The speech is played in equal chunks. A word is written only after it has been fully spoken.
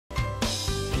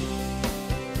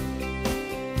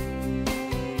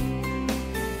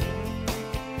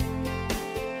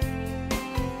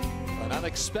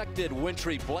unexpected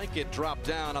wintry blanket dropped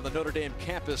down on the Notre Dame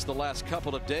campus the last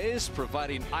couple of days,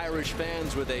 providing Irish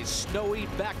fans with a snowy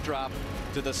backdrop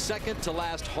to the second to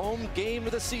last home game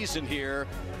of the season here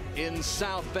in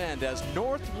South Bend, as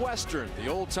Northwestern, the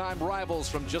old-time rivals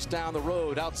from just down the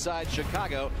road outside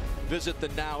Chicago, visit the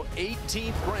now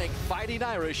 18th ranked Fighting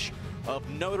Irish of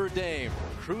Notre Dame.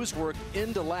 Crews worked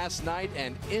into last night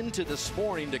and into this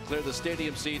morning to clear the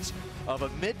stadium seats of a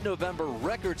mid-November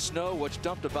record snow, which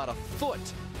dumped about a foot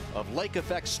of lake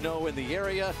effect snow in the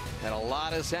area, and a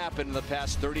lot has happened in the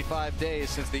past 35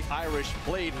 days since the Irish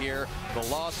played here. The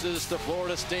losses to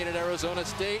Florida State and Arizona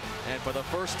State, and for the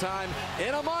first time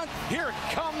in a month, here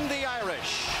come the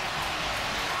Irish.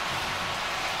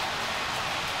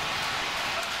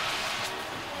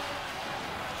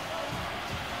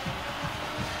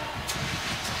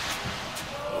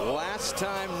 Last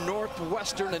time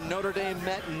Northwestern and Notre Dame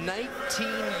met 19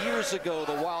 years ago,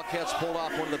 the Wildcats pulled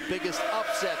off one of the biggest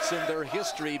upsets in their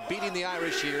history, beating the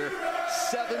Irish here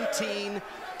 17-15.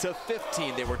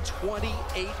 They were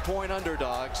 28-point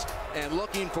underdogs and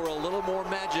looking for a little more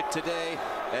magic today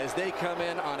as they come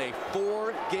in on a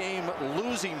 4-game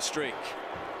losing streak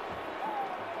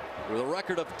with a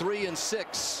record of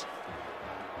 3-6.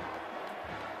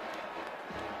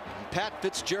 Pat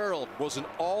Fitzgerald was an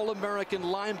All-American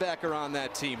linebacker on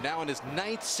that team, now in his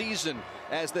 9th season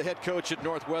as the head coach at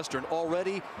Northwestern,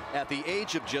 already at the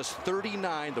age of just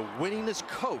 39, the winningest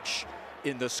coach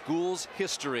in the school's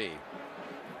history.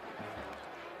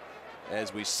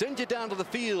 As we send you down to the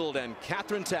field, and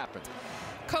Catherine Tappan.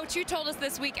 Coach, you told us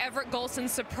this week Everett Golson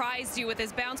surprised you with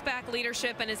his bounce-back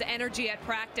leadership and his energy at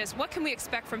practice. What can we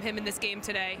expect from him in this game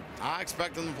today? I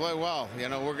expect him to play well. You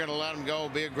know, we're going to let him go,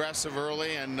 be aggressive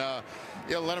early, and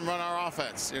let him run our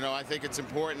offense. You know, I think it's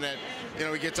important that,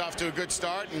 he gets off to a good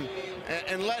start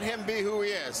and let him be who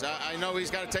he is. I know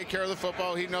he's got to take care of the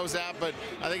football. He knows that, but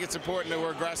I think it's important that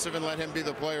we're aggressive and let him be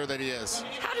the player that he is.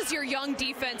 How does your young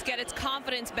defense get its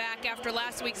confidence back after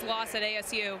last week's loss at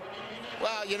ASU?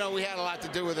 Well, we had a lot to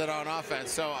do with it on offense,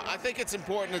 so I think it's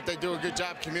important that they do a good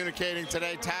job communicating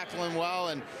today, tackling well,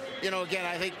 and, again,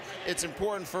 I think it's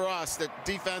important for us that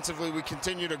defensively we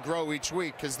continue to grow each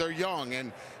week because they're young,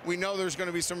 and we know there's going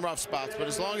to be some rough spots, but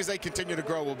as long as they continue to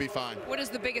grow, we'll be fine. What is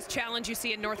the biggest challenge you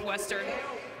see in Northwestern?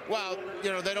 Well,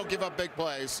 they don't give up big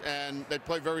plays, and they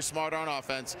play very smart on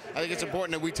offense. I think it's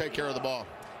important that we take care of the ball.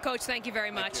 Coach, thank you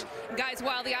very much. Guys,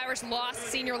 while the Irish lost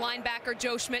senior linebacker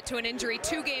Joe Schmidt to an injury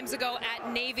 2 games ago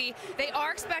at Navy, they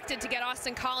are expected to get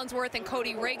Austin Collinsworth and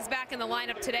Cody Riggs back in the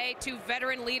lineup today, 2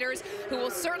 veteran leaders who will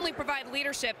certainly provide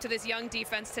leadership to this young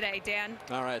defense today. Dan?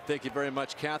 All right, thank you very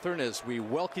much, Catherine, as we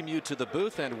welcome you to the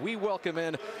booth, and we welcome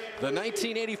in the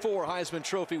 1984 Heisman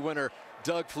Trophy winner,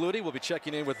 Doug Flutie. We'll be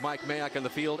checking in with Mike Mayock on the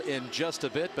field in just a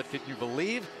bit, but can you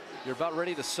believe you're about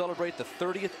ready to celebrate the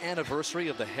 30th anniversary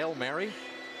of the Hail Mary?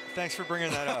 Thanks for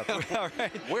bringing that up. All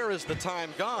right. Where is the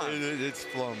time gone? It's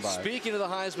flown by. Speaking of the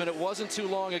Heisman, it wasn't too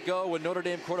long ago when Notre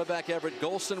Dame quarterback Everett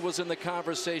Golson was in the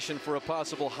conversation for a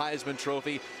possible Heisman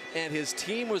Trophy, and his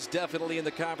team was definitely in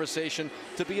the conversation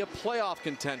to be a playoff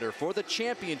contender for the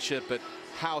championship. But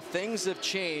how things have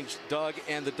changed, Doug,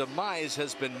 and the demise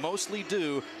has been mostly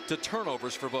due to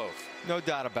turnovers for both. No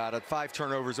doubt about it. 5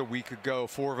 turnovers a week ago,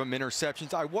 4 of them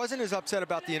interceptions. I wasn't as upset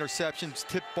about the interceptions,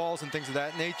 tip balls, and things of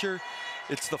that nature.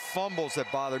 It's the fumbles that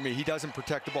bother me. He doesn't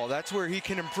protect the ball. That's where he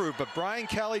can improve. But Brian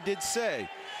Kelly did say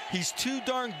he's too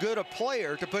darn good a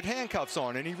player to put handcuffs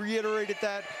on, and he reiterated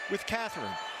that with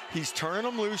Catherine. He's turning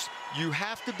them loose. You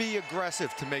have to be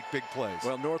aggressive to make big plays.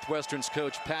 Well, Northwestern's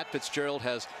coach Pat Fitzgerald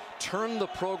has turned the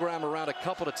program around a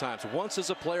couple of times. Once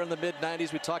as a player in the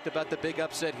mid-90s, we talked about the big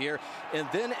upset here, and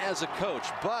then as a coach.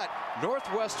 But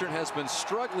Northwestern has been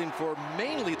struggling for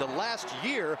mainly the last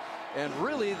year, and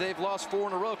really they've lost 4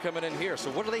 in a row coming in here.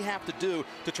 So what do they have to do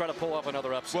to try to pull off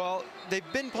another upset? Well,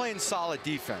 they've been playing solid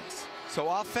defense. So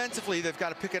offensively, they've got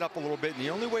to pick it up a little bit. And the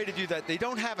only way to do that, they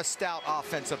don't have a stout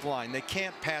offensive line. They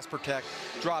can't pass protect,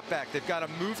 drop back. They've got to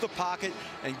move the pocket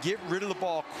and get rid of the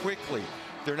ball quickly.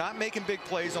 They're not making big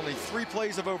plays, only 3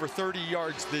 plays of over 30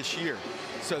 yards this year.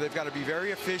 So they've got to be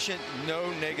very efficient, no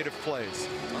negative plays.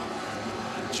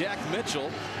 Jack Mitchell,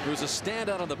 who's a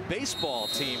standout on the baseball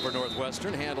team for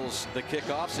Northwestern, handles the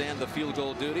kickoffs and the field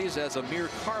goal duties, as Amir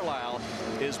Carlisle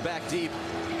is back deep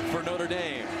for Notre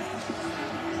Dame.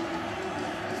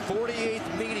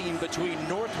 48th meeting between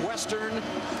Northwestern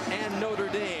and Notre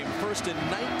Dame. First in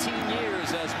 19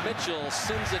 years as Mitchell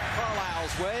sends it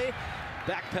Carlisle's way.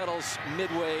 Backpedals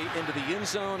midway into the end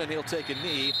zone, and he'll take a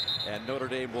knee, and Notre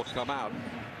Dame will come out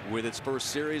with its first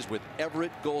series with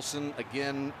Everett Golson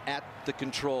again at the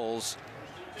controls.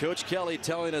 Coach Kelly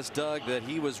telling us, Doug, that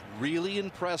he was really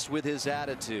impressed with his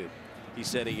attitude. He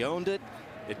said he owned it.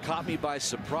 It caught me by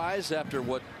surprise after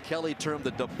what Kelly termed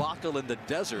the debacle in the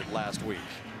desert last week.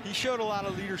 He showed a lot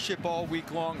of leadership all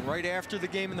week long. Right after the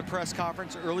game in the press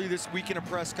conference, early this week in a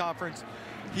press conference,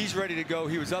 he's ready to go.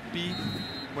 He was upbeat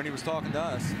when he was talking to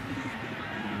us.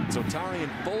 So Tarian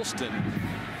Folston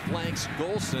flanks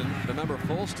Golson. Remember,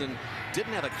 Folston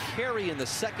didn't have a carry in the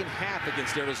second half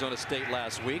against Arizona State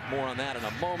last week. More on that in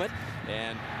a moment.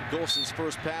 And Golson's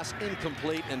first pass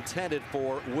incomplete, intended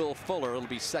for Will Fuller. It'll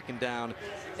be 2nd down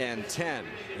and 10.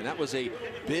 And that was a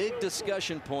big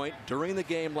discussion point during the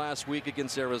game last week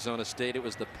against Arizona State. It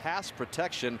was the pass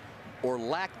protection or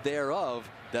lack thereof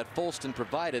that Folston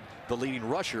provided the leading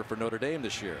rusher for Notre Dame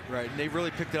this year. Right, and they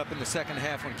really picked it up in the second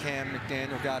half when Cam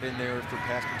McDaniel got in there for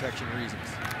pass protection reasons.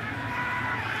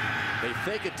 They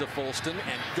fake it to Folston,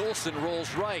 and Golson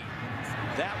rolls right.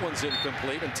 That one's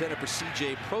incomplete, intended for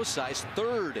C.J. Procyse,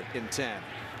 3rd and 10.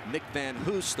 Nick Van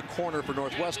Hoos, the corner for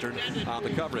Northwestern, on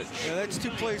the coverage. Yeah, that's 2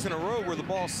 plays in a row where the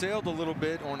ball sailed a little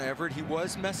bit on Everett. He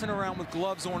was messing around with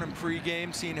gloves on in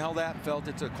pregame, seeing how that felt.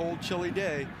 It's a cold, chilly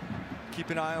day. Keep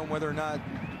an eye on whether or not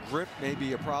grip may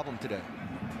be a problem today.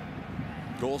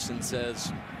 Golson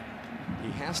says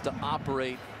he has to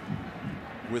operate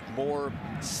with more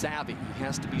savvy. He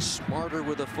has to be smarter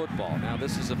with the football. Now,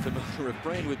 this is a familiar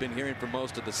refrain we've been hearing for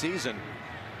most of the season,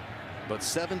 but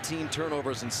 17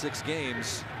 turnovers in 6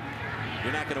 games,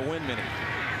 you're not going to win many.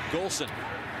 Golson,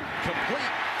 complete,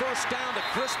 1st down to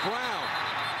Chris Brown.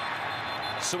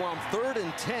 So on 3rd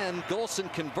and 10,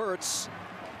 Golson converts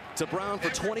to Brown for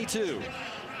 22.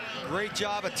 Great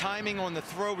job of timing on the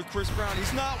throw with Chris Brown.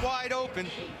 He's not wide open.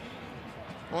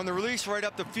 On the release right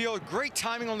up the field, great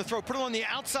timing on the throw. Put it on the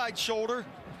outside shoulder.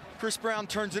 Chris Brown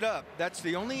turns it up. That's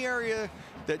the only area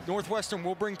that Northwestern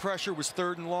will bring pressure, was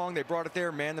 3rd and long. They brought it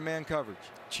there, man-to-man coverage.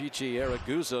 Chichi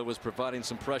Araguza was providing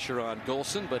some pressure on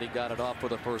Golson, but he got it off for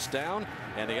the 1st down.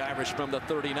 And the Irish from the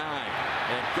 39.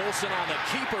 And Golson on the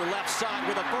keeper left side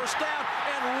with a 1st down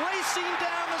and racing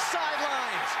down the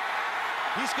sidelines.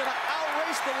 He's going to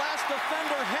outrace the last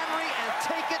defender, Henry, and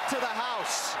take it to the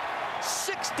house.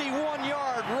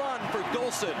 61-yard run for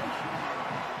Golson.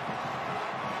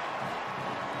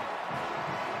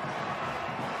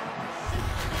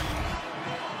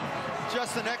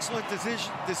 Just an excellent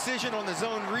decision on the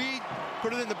zone read.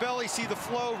 Put it in the belly, see the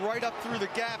flow right up through the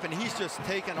gap, and he's just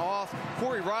taken off.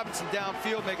 Corey Robinson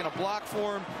downfield making a block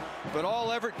for him. But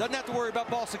all Everett doesn't have to worry about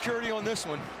ball security on this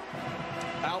one.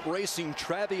 Outracing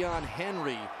Travion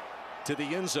Henry to the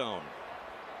end zone.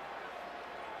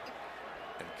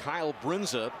 And Kyle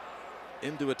Brinza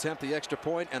in to attempt the extra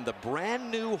point, and the brand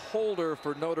new holder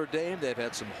for Notre Dame. They've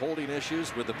had some holding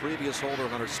issues with the previous holder,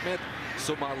 Hunter Smith.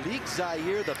 So Malik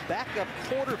Zaire, the backup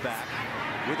quarterback,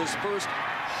 with his first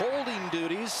holding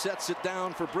duties, sets it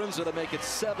down for Brinza to make it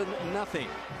 7-0.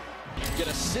 Get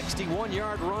a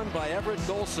 61-yard run by Everett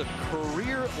Golson.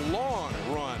 Career-long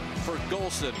run for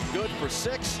Golson. Good for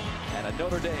 6, and a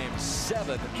Notre Dame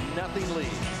 7-0 lead.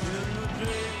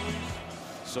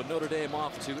 So Notre Dame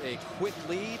off to a quick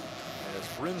lead as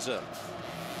Brinza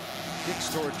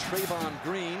kicks toward Trayvon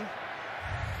Green.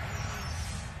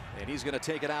 And he's going to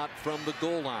take it out from the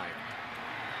goal line.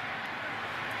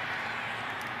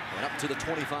 And up to the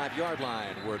 25-yard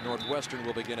line, where Northwestern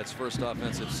will begin its first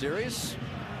offensive series.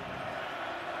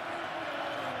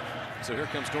 So here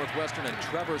comes Northwestern, and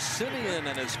Trevor Siemian,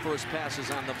 and his first pass is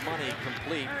on the money,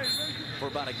 complete for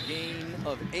about a gain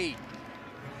of 8.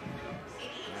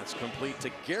 That's complete to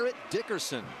Garrett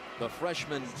Dickerson, the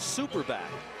freshman superback.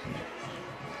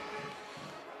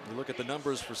 You look at the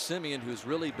numbers for Siemian, who's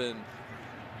really been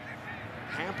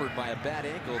hampered by a bad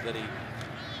ankle that he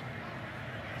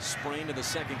sprained in the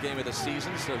 2nd game of the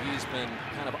season. So he's been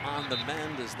kind of on the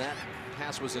mend, as that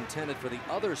pass was intended for the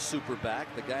other superback,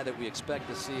 the guy that we expect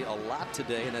to see a lot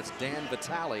today, and that's Dan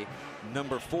Vitale,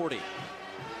 number 40.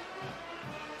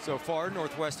 So far,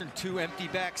 Northwestern 2 empty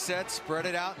back sets, spread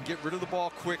it out and get rid of the ball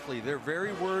quickly. They're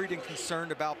very worried and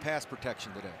concerned about pass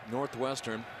protection today.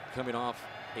 Northwestern coming off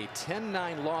a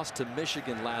 10-9 loss to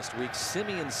Michigan last week.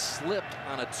 Siemian slipped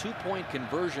on a 2-point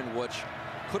conversion, which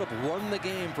could have won the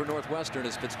game for Northwestern,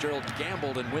 as Fitzgerald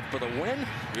gambled and went for the win.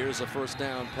 Here's a 1st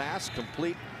down pass,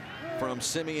 complete from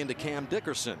Siemian to Cam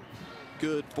Dickerson.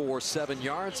 Good for 7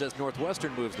 yards as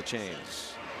Northwestern moves the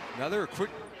chains. Another quick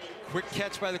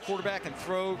catch by the quarterback and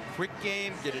throw, quick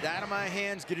game, get it out of my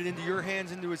hands, get it into your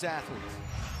hands, into his athletes.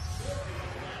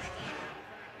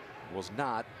 Was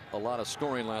not a lot of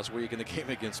scoring last week in the game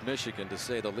against Michigan, to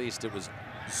say the least. It was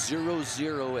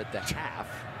 0-0 at the half.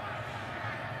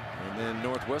 And then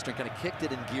Northwestern kind of kicked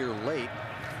it in gear late.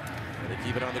 They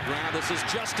keep it on the ground. This is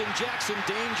Justin Jackson,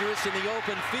 dangerous in the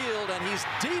open field, and he's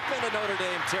deep into Notre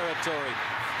Dame territory.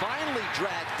 Finally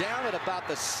dragged down at about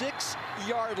the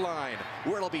 6-yard line,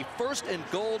 where it'll be 1st and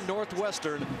goal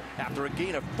Northwestern after a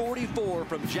gain of 44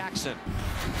 from Jackson.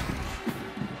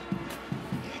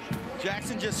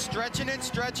 Jackson just stretching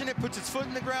it, puts his foot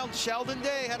in the ground. Sheldon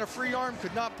Day had a free arm,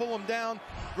 could not pull him down.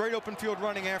 Great open field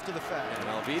running after the fact. And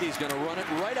Alvidi's going to run it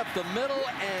right up the middle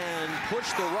and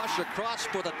push the rush across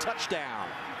for the touchdown.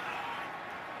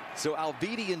 So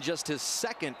Alvidi, in just his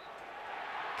 2nd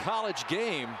college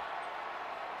game,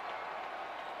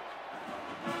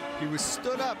 he was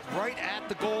stood up right at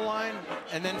the goal line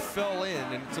and then fell in.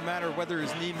 And it's a matter of whether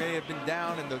his knee may have been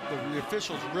down, and the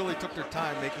officials really took their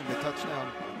time making the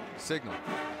touchdown signal.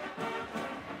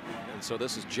 And so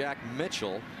this is Jack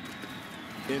Mitchell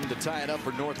in to tie it up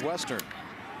for Northwestern.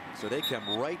 So they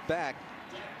come right back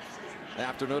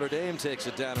after Notre Dame takes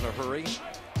it down in a hurry.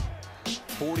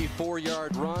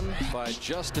 44-yard run by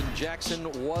Justin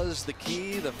Jackson was the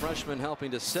key. The freshman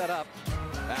helping to set up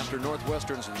after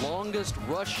Northwestern's longest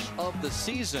rush of the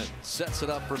season. Sets it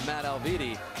up for Matt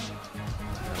Alvidi.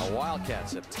 And the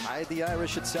Wildcats have tied the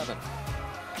Irish at 7.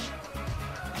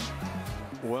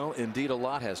 Well, indeed, a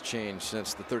lot has changed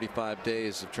since the 35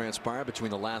 days have transpired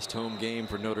between the last home game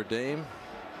for Notre Dame.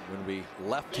 When we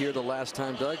left here the last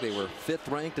time, Doug, they were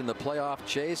 5th ranked in the playoff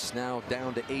chase, now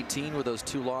down to 18 with those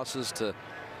 2 losses to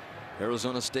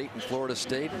Arizona State and Florida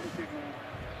State.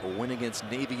 A win against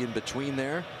Navy in between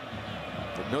there.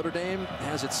 But Notre Dame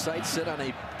has its sights set on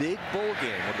a big bowl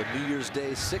game of the New Year's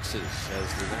Day Sixes,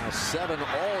 as they're now 7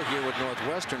 all here with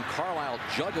Northwestern. Carlisle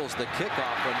juggles the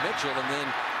kickoff from Mitchell and then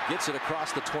gets it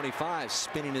across the 25,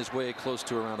 spinning his way close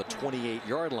to around the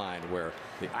 28-yard line, where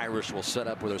the Irish will set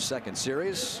up with their 2nd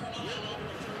series.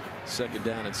 2nd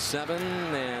down and 7,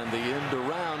 and the end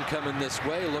around coming this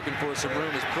way, looking for some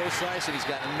room is Procise, and he's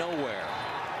got nowhere.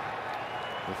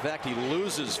 In fact, he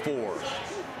loses 4,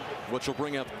 which will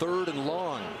bring up 3rd and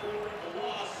long.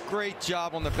 Great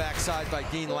job on the backside by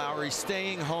Dean Lowry,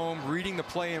 staying home, reading the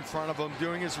play in front of him,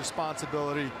 doing his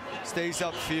responsibility, stays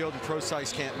upfield, and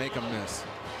Procise can't make him miss.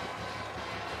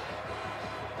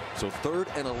 So 3rd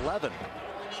and 11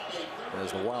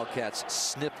 as the Wildcats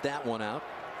snip that one out.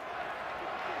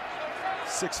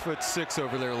 6'6"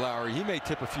 over there, Lowry. He may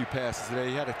tip a few passes today.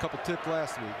 He had a couple tipped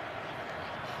last week.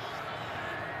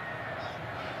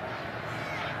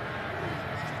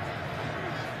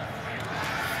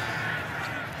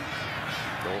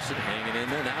 Golson hanging in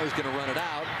there. Now he's going to run it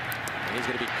out. And he's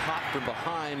going to be caught from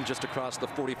behind just across the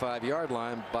 45-yard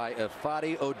line by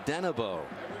Ifeadi Odenigbo.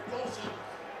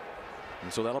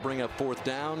 And so that'll bring up 4th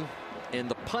down in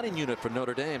the punting unit for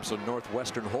Notre Dame. So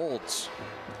Northwestern holds.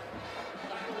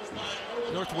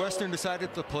 Northwestern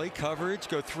decided to play coverage,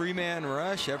 go 3-man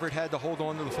rush. Everett had to hold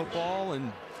on to the football,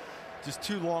 and just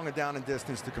too long a down and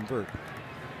distance to convert.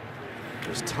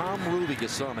 There's Tom Ruby, you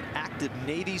saw him, an active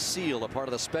Navy SEAL, a part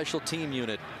of the special team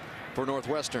unit for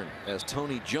Northwestern, as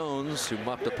Tony Jones, who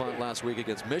muffed a punt last week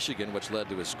against Michigan, which led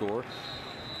to a score,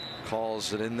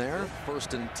 calls it in there.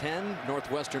 1st and 10.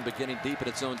 Northwestern beginning deep in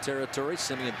its own territory.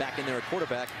 Siemian back in there at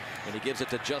quarterback, and he gives it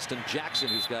to Justin Jackson,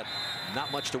 who's got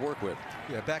not much to work with.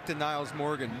 Yeah, back to Niles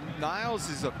Morgan. Niles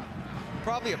is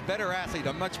probably a better athlete,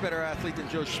 a much better athlete than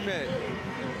Joe Schmidt,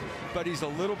 but he's a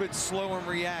little bit slow in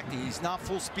reacting. He's not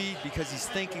full speed because he's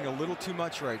thinking a little too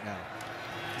much right now.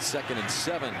 2nd and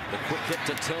 7. The quick hit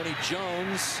to Tony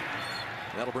Jones.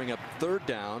 That'll bring up 3rd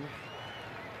down,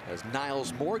 as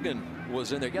Niles Morgan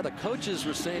was in there. Yeah, the coaches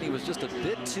were saying he was just a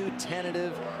bit too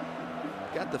tentative.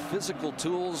 Got the physical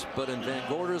tools, but in Van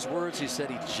Gorder's words, he said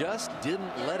he just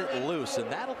didn't let it loose, and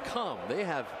that'll come. They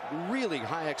have really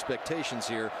high expectations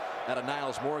here out of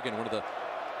Niles Morgan, one of the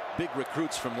big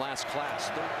recruits from last class.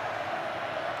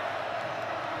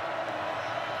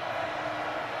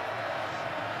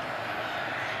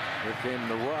 Here came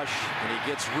the rush, and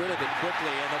he gets rid of it quickly,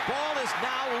 and the ball is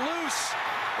now loose.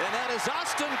 And that is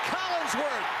Austin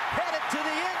Collinsworth headed to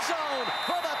the end zone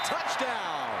for the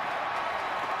touchdown.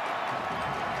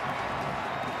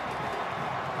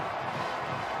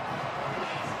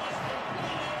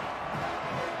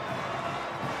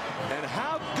 And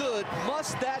how good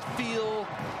must that feel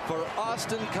for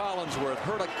Austin Collinsworth?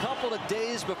 Hurt a couple of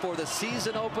days before the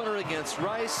season opener against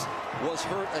Rice, was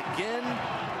hurt again.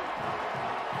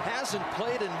 Hasn't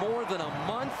played in more than a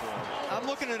month. I'm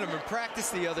looking at him in practice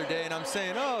the other day, and I'm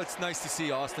saying, oh, it's nice to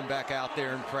see Austin back out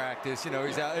there in practice. You know,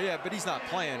 he's out, yeah, but he's not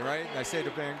playing, right? And I say to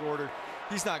Van Gorder,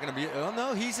 he's not going to be, oh,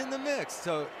 no, he's in the mix.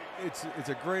 So it's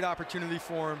a great opportunity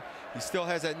for him. He still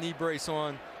has that knee brace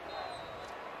on.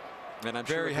 And I'm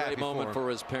sure a great moment for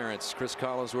his parents. Chris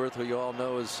Collinsworth, who you all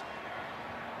know is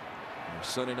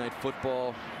Sunday Night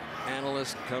Football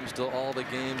analyst comes to all the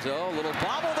games. Oh, a little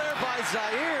bobble there by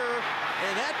Zaire,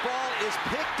 and that ball is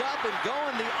picked up, and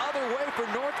going the other way for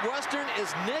Northwestern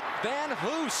is Nick Van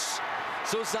Hoos.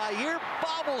 So Zaire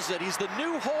bobbles it. He's the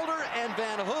new holder, and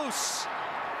Van Hoos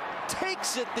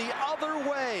takes it the other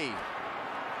way.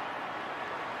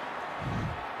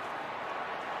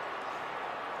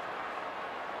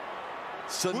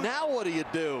 So now what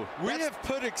do? We have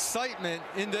put excitement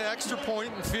into extra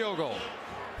point and field goal.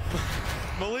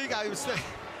 Malik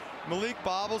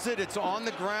bobbles it. It's on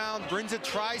the ground. Brinza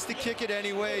tries to kick it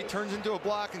anyway. Turns into a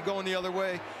block and going the other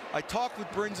way. I talked with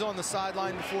Brinza on the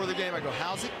sideline before the game. I go,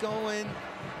 how's it going?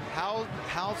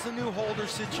 How's the new holder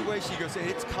situation? He goes,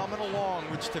 it's coming along,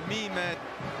 which to me meant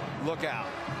look out.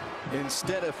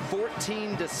 Instead of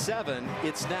 14-7,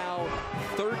 it's now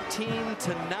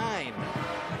 13-9.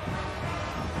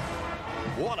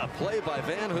 What a play by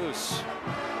Van Hoos.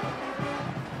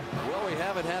 Well, we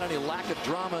haven't had any lack of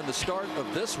drama in the start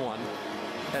of this one,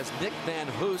 as Nick Van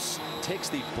Hoos takes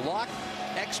the block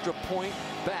extra point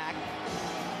back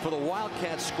for the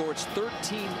Wildcats. Scored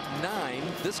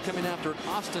 13-9. This coming after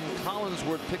Austin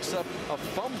Collinsworth picks up a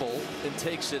fumble and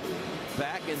takes it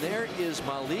back. And there is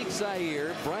Malik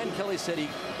Zaire. Brian Kelly said he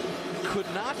could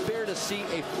not bear to see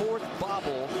a fourth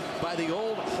bobble by the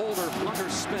old holder Hunter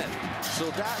Smith. So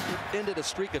that ended a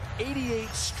streak of 88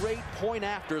 straight point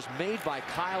afters made by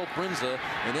Kyle Brinza.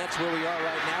 And that's where we are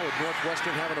right now, with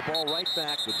Northwestern having the ball right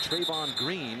back, with Trayvon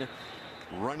Green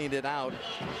running it out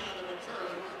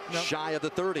shy of the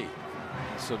 30.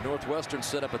 So Northwestern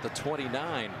set up at the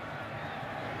 29.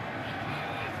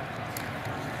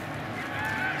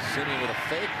 Siemian with a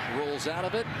fake, rolls out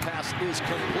of it. Pass is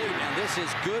complete, and this is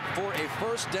good for a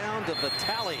first down to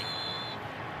Vitale,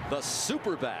 the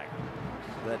superback.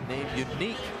 That name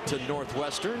unique to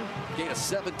Northwestern. Gain of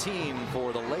 17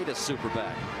 for the latest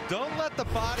superback. Don't let the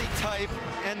body type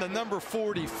and the number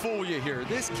 40 fool you here.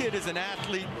 This kid is an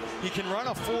athlete. He can run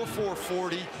a 4.4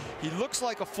 40. He looks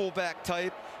like a fullback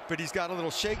type, but he's got a little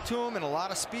shake to him and a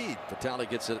lot of speed. Vitale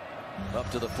gets it up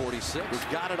to the 46.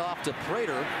 Got it off to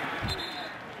Prater.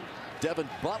 Devin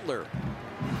Butler,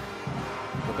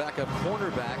 the backup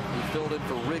cornerback, who filled in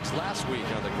for Riggs last week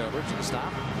on the coverage. And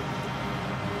stop.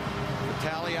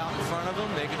 Vitale out in front of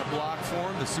him, making a block for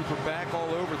him. The super back all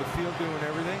over the field doing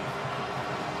everything.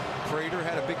 Prater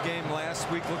had a big game last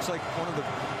week. Looks like one of the,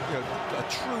 a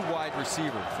true wide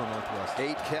receiver for Northwestern.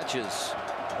 8 catches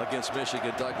against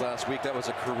Michigan, Doug, last week. That was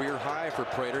a career high for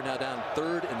Prater. Now down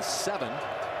 3rd and 7.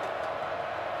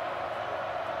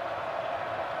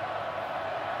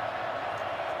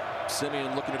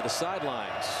 Siemian looking to the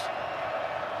sidelines.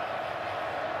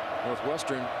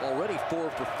 Northwestern already 4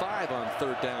 for 5 on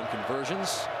 3rd down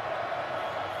conversions.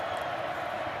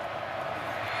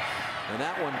 And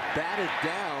that one batted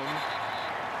down,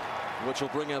 which will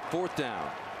bring up 4th down.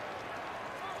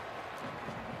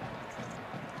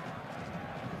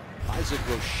 Isaac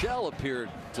Rochelle appeared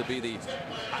to be the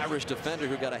Irish defender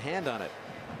who got a hand on it.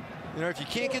 If you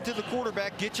can't get to the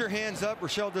quarterback, get your hands up.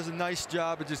 Rochelle does a nice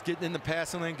job of just getting in the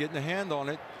passing lane, getting a hand on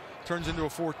it. Turns into a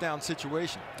 4th down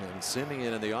situation. And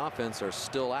Siemian and the offense are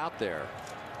still out there.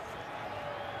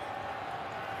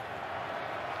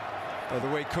 By the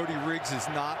way, Cody Riggs is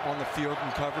not on the field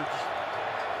in coverage.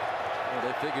 Well,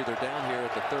 they figure they're down here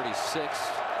at the 36.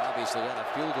 Obviously out of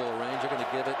field goal range. They're going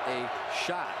to give it a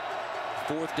shot.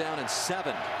 4th down and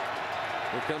 7.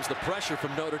 Here comes the pressure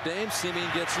from Notre Dame.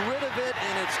 Siemian gets rid of it,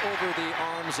 and it's over the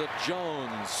arms of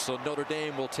Jones. So Notre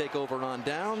Dame will take over on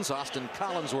downs. Austin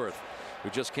Collinsworth, who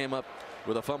just came up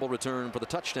with a fumble return for the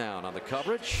touchdown on the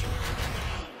coverage.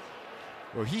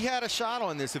 Well, he had a shot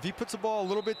on this. If he puts the ball a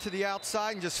little bit to the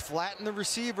outside and just flatten the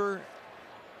receiver,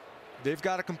 they've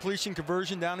got a completion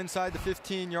conversion down inside the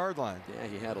 15-yard line. Yeah,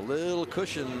 he had a little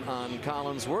cushion on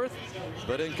Collinsworth,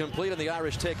 but incomplete, and the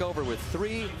Irish take over with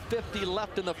 3:50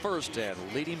 left in the first and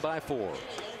leading by 4.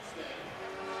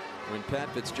 When Pat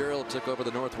Fitzgerald took over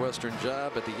the Northwestern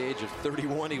job at the age of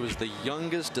 31, he was the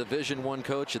youngest Division I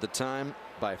coach at the time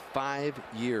by 5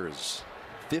 years.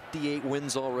 58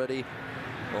 wins already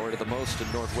the most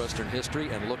in Northwestern history,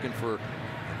 and looking for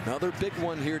another big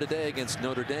one here today against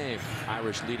Notre Dame.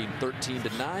 Irish leading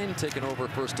 13-9, taking over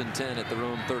 1st and 10 at their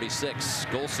own 36.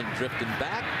 Golson drifting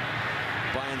back,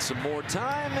 buying some more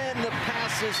time, and the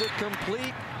pass is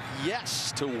complete.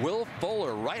 Yes, to Will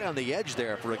Fuller, right on the edge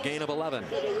there for a gain of 11.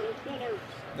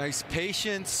 Nice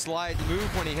patient slide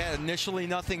move when he had initially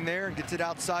nothing there and gets it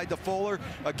outside to Fuller.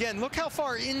 Again, look how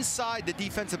far inside the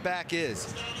defensive back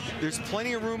is. There's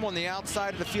plenty of room on the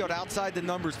outside of the field, outside the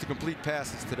numbers, to complete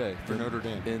passes today for Notre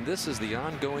Dame. And this is the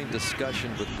ongoing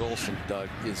discussion with Golson, Doug,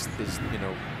 is you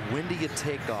know, when do you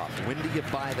take off? When do you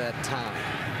buy that time?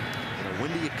 You know,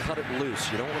 when do you cut it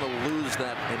loose? You don't want to lose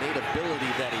that innate ability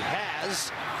that he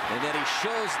has. And then he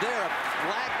shows there. A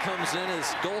flag comes in as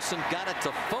Golson got it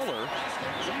to Fuller.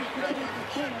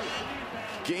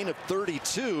 Gain of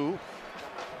 32.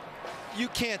 You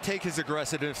can't take his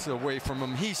aggressiveness away from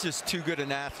him. He's just too good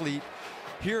an athlete.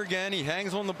 Here again, he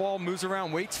hangs on the ball, moves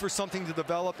around, waits for something to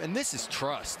develop, and this is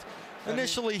trust.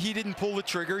 Initially, he didn't pull the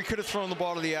trigger. He could have thrown the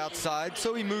ball to the outside,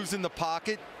 so he moves in the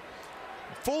pocket.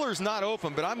 Fuller's not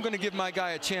open, but I'm going to give my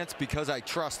guy a chance because I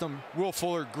trust him. Will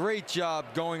Fuller, great job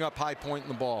going up high, pointing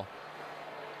the ball.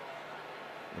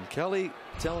 And Kelly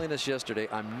telling us yesterday,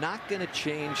 I'm not going to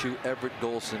change who Everett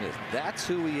Golson is. That's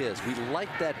who he is. We like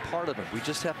that part of him. We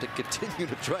just have to continue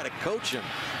to try to coach him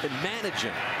and manage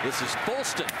him. This is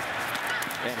Folston,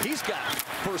 and he's got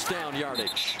first down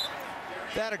yardage.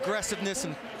 That aggressiveness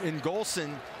in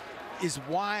Golson is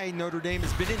why Notre Dame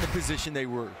has been in the position they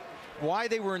were, why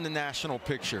they were in the national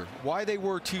picture, why they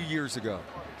were 2 years ago.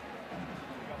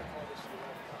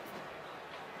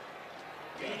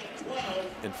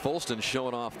 And Folston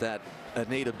showing off that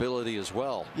innate ability as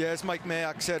well. Yeah, as Mike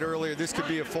Mayock said earlier, this could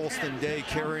be a Folston day,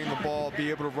 carrying the ball, be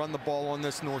able to run the ball on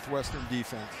this Northwestern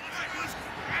defense.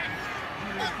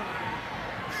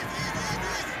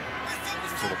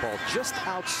 So the ball just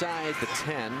outside the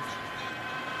 10.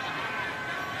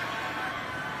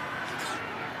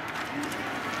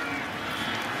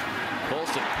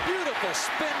 Folston, beautiful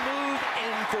spin move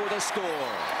in for the score.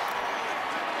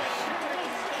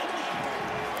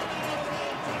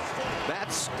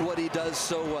 That's what he does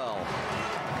so well.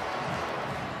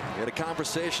 We had a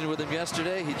conversation with him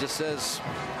yesterday. He just says,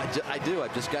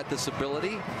 I've just got this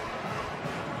ability.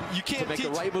 You can't to make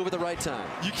the right move at the right time.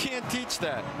 You can't teach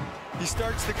that. He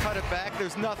starts to cut it back.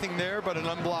 There's nothing there but an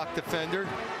unblocked defender.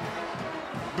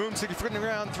 Boom, so he's flipping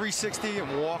around 360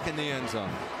 and walk in the end zone.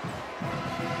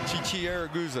 Chichi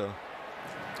Araguza.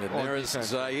 And there is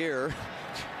Zaire.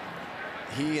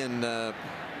 He and the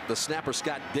snapper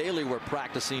Scott Daly were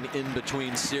practicing in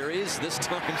between series. This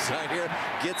time Zaire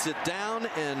gets it down,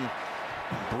 and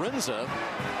Brinza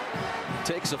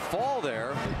takes a fall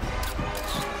there.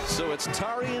 So it's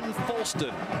Tarian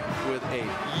Folston with a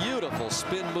beautiful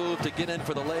spin move to get in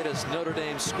for the latest Notre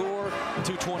Dame score.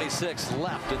 2:26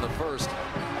 left in the first.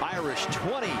 Irish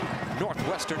 20,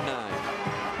 Northwestern 9.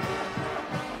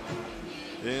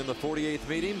 In the 48th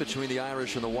meeting between the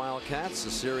Irish and the Wildcats, a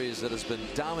series that has been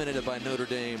dominated by Notre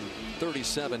Dame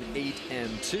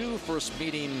 37-8-2. First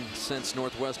meeting since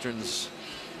Northwestern's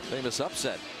famous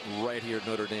upset right here at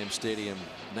Notre Dame Stadium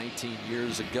 19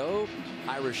 years ago.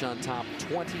 Irish on top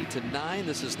 20-9.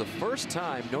 This is the first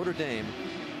time Notre Dame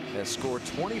has scored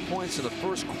 20 points in the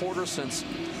first quarter since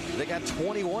they got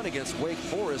 21 against Wake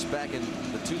Forest back in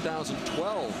the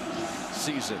 2012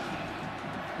 season.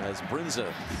 As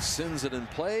Brinza sends it in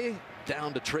play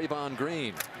down to Trevon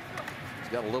Green.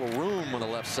 He's got a little room on the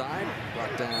left side,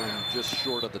 brought down just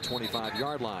short of the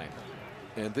 25-yard line.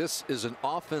 And this is an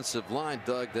offensive line,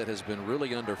 Doug, that has been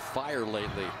really under fire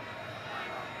lately.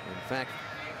 In fact,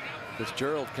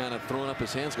 Fitzgerald kind of throwing up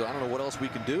his hands, going, I don't know what else we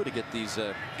can do to get these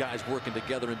guys working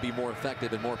together and be more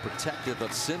effective and more protective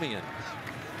of Siemian.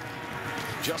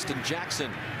 Justin Jackson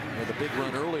had the big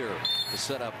run earlier to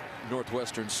set up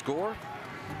Northwestern's score.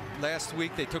 Last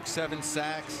week they took 7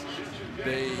 sacks.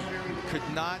 They could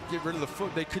not get rid of the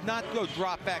foot. They could not go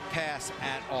drop back pass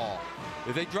at all.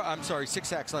 If they drop, I'm sorry, 6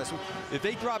 sacks last week. If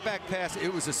they drop back pass,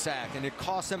 it was a sack, and it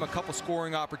cost them a couple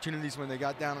scoring opportunities when they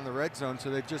got down in the red zone. So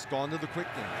they've just gone to the quick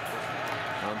game.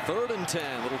 On 3rd and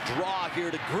 10, little draw here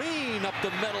to Green up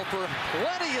the middle for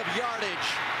plenty of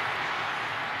yardage.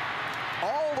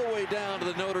 All the way down to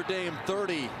the Notre Dame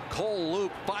 30. Cole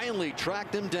Luke finally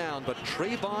tracked him down, but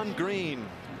Trevon Green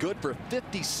good for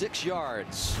 56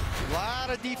 yards. A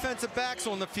lot of defensive backs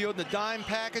on the field in the dime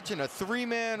package and a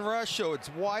 3-man rush, so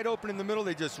it's wide open in the middle.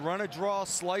 They just run a draw,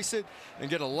 slice it, and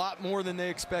get a lot more than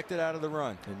they expected out of the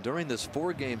run. And during this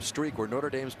 4-game streak where Notre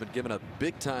Dame's been given a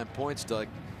big-time points, Doug,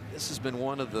 this has been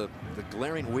one of the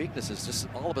glaring weaknesses. Just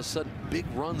all of a sudden, big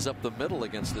runs up the middle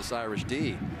against this Irish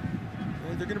D.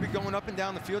 Yeah, they're going to be going up and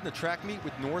down the field in the track meet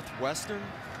with Northwestern.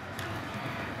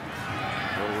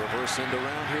 Little reverse end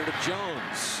around here to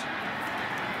Jones.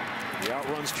 He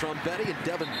outruns Trumbetti, and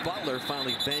Devin Butler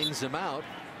finally bangs him out.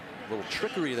 A little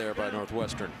trickery there by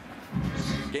Northwestern.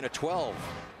 Gain of 12.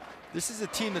 This is a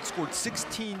team that scored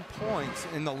 16 points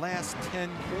in the last 10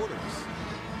 quarters.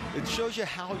 It shows you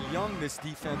how young this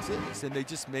defense is, and they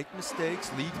just make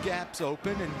mistakes, leave gaps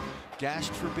open, and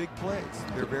gashed for big plays.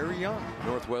 They're very young.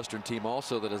 Northwestern team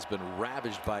also that has been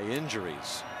ravaged by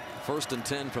injuries. 1st and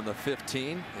 10 from the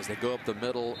 15 as they go up the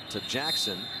middle to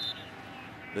Jackson.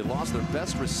 They lost their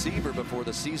best receiver before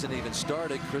the season even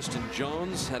started. Christian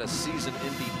Jones had a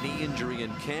season-ending knee injury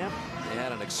in camp. They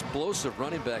had an explosive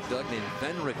running back, Doug, named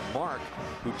Venrick Mark,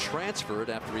 who transferred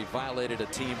after he violated a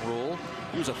team rule.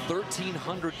 He was a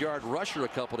 1,300-yard rusher a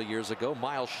couple of years ago.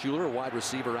 Miles Schuler, wide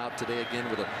receiver, out today again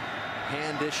with a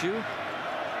hand issue.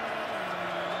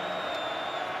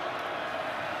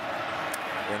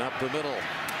 And up the middle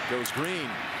goes Green.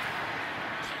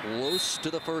 Close to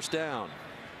the first down.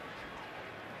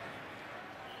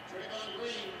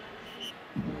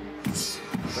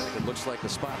 It looks like the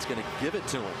spot's going to give it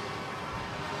to him.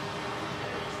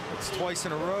 It's twice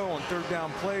in a row on 3rd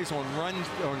down plays, on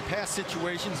pass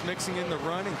situations, mixing in the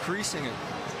run, increasing it.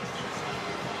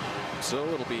 So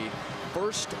it'll be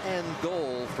 1st and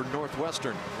goal for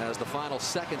Northwestern as the final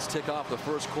seconds tick off the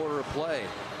first quarter of play.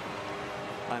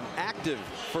 An active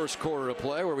first quarter of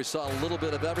play where we saw a little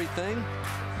bit of everything.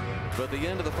 But the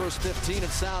end of the first 15 at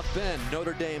South Bend,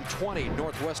 Notre Dame 20,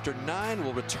 Northwestern 9.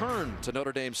 Will return to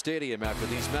Notre Dame Stadium after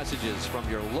these messages from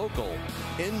your local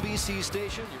NBC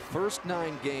station. Your first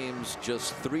 9 games,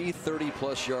 just 3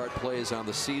 30-plus yard plays on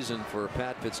the season for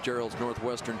Pat Fitzgerald's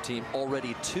Northwestern team.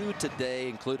 Already 2 today,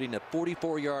 including a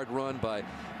 44-yard run by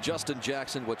Justin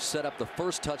Jackson, which set up the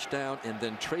first touchdown, and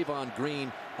then Trayvon Green,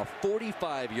 a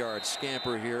 45-yard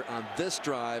scamper here on this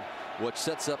drive, which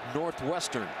sets up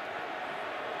Northwestern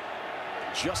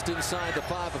just inside the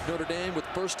 5 of Notre Dame with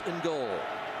 1st and goal.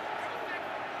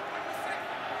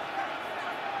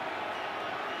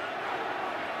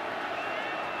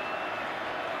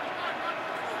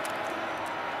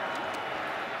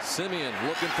 Siemian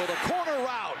looking for the corner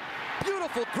route.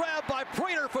 Beautiful grab by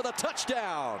Prater for the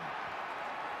touchdown.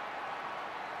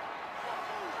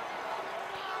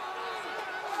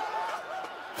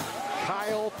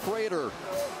 Kyle Prater,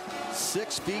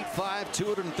 6'5",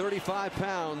 235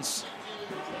 pounds.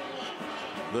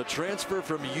 The transfer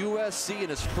from USC in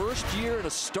his first year in a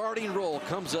starting role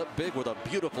comes up big with a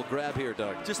beautiful grab here,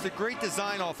 Doug. Just a great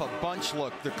design off a bunch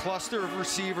look. The cluster of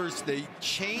receivers, they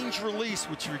change release,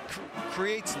 which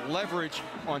creates leverage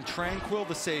on Tranquil,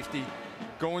 the safety,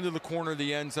 going to the corner of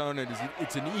the end zone. And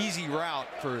it's an easy route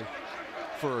for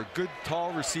a good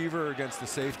tall receiver against the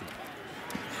safety.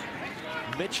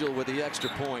 Mitchell with the extra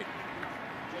point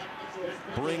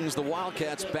brings the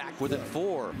Wildcats back within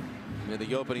 4 in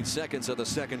the opening seconds of the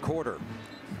second quarter.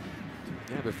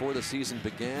 Yeah, before the season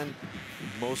began,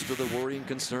 most of the worrying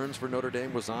concerns for Notre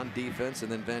Dame was on defense,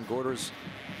 and then Van Gorder's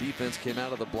defense came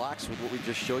out of the blocks with what we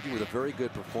just showed you with a very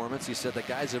good performance. He said the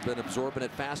guys have been absorbing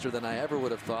it faster than I ever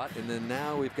would have thought, and then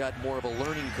now we've got more of a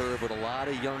learning curve with a lot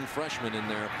of young freshmen in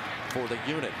there for the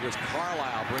unit. Here's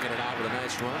Carlisle bringing it out with a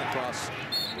nice run across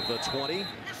the 20.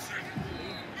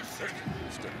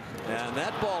 And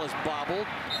that ball is bobbled.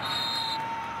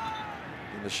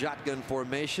 In the shotgun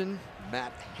formation,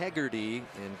 Matt Hegarty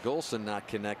and Golson not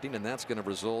connecting, and that's going to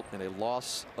result in a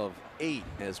loss of 8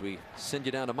 as we send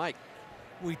you down to Mike.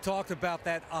 We talked about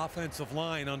that offensive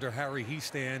line under Harry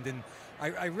Hiestand, and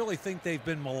I really think they've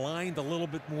been maligned a little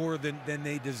bit more than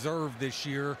they deserve this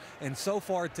year. And so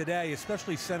far today,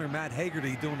 especially center Matt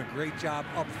Hegarty doing a great job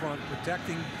up front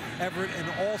protecting Everett and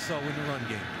also in the run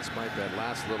game. Despite that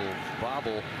last little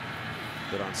bobble,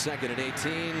 but on 2nd and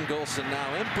 18, Golson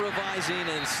now improvising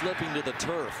and slipping to the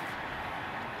turf.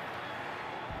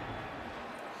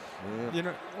 Yeah. You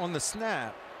know, on the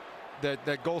snap that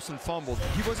Golson fumbled,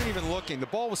 he wasn't even looking. The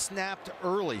ball was snapped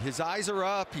early. His eyes are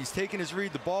up. He's taking his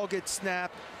read. The ball gets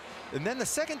snapped. And then the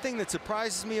second thing that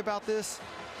surprises me about this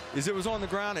is it was on the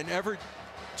ground and Everett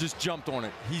just jumped on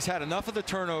it. He's had enough of the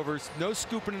turnovers, no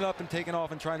scooping it up and taking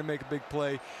off and trying to make a big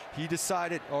play. He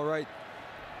decided, all right,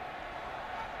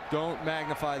 don't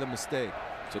magnify the mistake.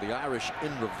 So the Irish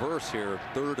in reverse here,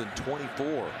 3rd and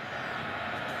 24.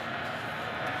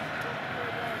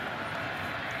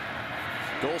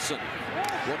 Golson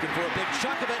looking for a big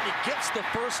chunk of it, and he gets the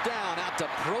first down out to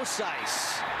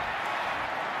Procise.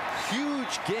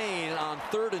 Huge gain on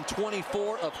 3rd and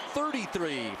 24 of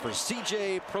 33 for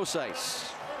CJ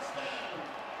Procise.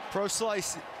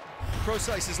 Procise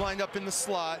is lined up in the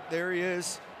slot. There he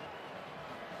is.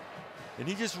 And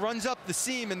he just runs up the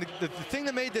seam, and the thing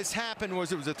that made this happen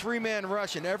was it was a 3-man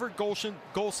rush, and Everett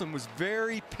Golson was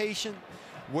very patient,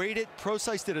 waited.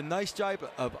 Procise did a nice job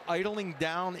of idling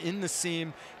down in the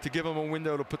seam to give him a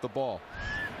window to put the ball.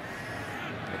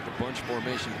 With the bunch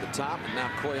formation to the top, and now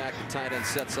Koyak, the tight end,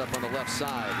 sets up on the left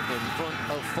side in front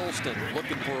of Folston,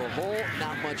 looking for a hole.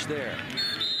 Not much there.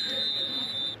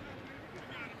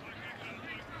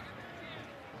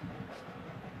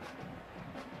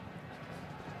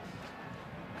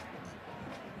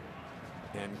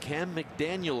 And Cam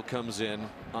McDaniel comes in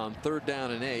on 3rd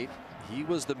down and 8. He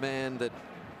was the man that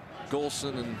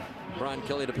Golson and Brian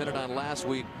Kelly depended on last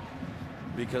week,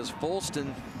 because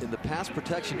Folston in the pass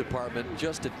protection department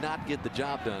just did not get the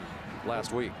job done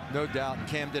last week. No doubt.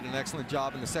 Cam did an excellent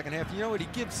job in the second half. You know what? He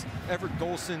gives Everett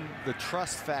Golson the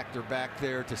trust factor back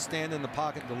there to stand in the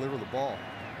pocket and deliver the ball.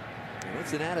 And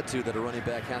it's an attitude that a running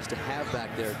back has to have back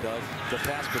there, Doug, to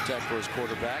pass protect for his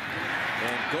quarterback.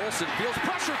 And Golson feels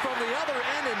pressure from the other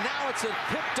end, and now it's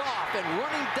picked off. And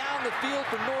running down the field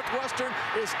for Northwestern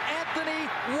is Anthony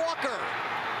Walker.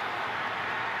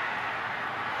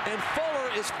 And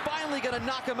Fuller is finally going to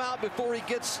knock him out before he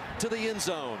gets to the end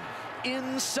zone.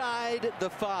 Inside the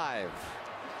 5.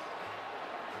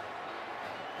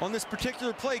 On this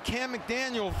particular play, Cam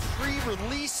McDaniel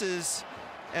pre-releases,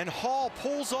 and Hall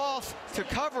pulls off to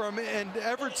cover him, and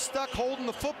Everett's stuck holding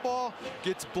the football,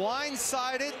 gets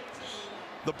blindsided.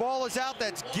 The ball is out.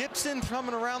 That's Gibson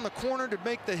coming around the corner to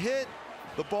make the hit.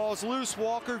 The ball's loose.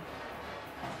 Walker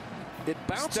It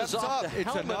bounces off the helmet.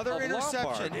 It's another of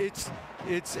interception. Lombard.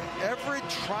 It's Everett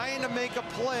trying to make a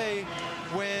play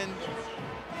when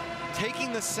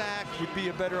taking the sack would be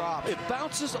a better option. It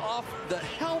bounces off the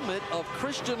helmet of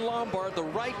Christian Lombard, the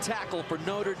right tackle for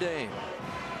Notre Dame.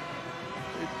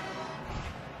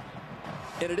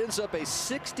 And it ends up a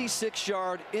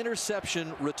 66-yard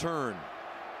interception return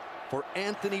for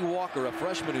Anthony Walker, a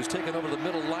freshman who's taken over the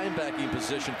middle linebacking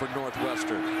position for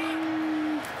Northwestern.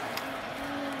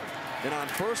 And on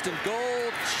 1st and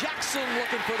goal, Jackson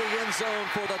looking for the end zone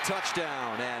for the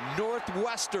touchdown. And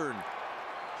Northwestern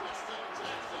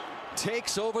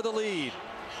takes over the lead.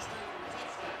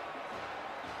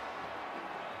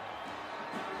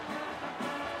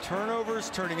 Turnovers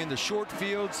turning into short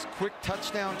fields, quick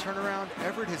touchdown turnaround.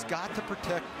 Everett has got to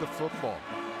protect the football.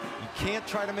 You can't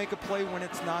try to make a play when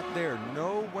it's not there.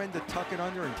 Know when to tuck it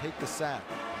under and take the sack.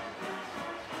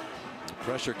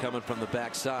 Pressure coming from the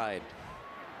backside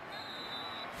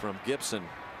from Gibson.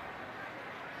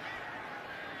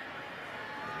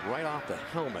 Right off the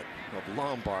helmet of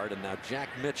Lombard, and now Jack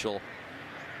Mitchell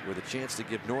with a chance to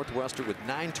give Northwestern, with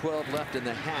 9:12 left in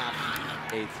the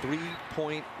half, a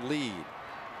 3-point lead.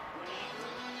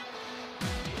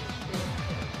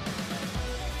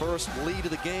 First lead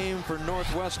of the game for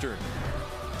Northwestern.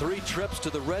 3 trips to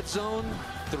the red zone,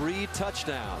 3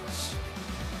 touchdowns.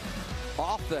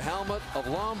 Off the helmet of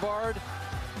Lombard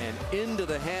and into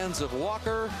the hands of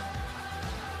Walker.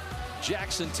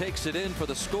 Jackson takes it in for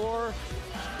the score,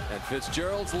 and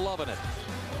Fitzgerald's loving it.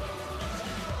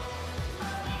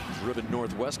 Driven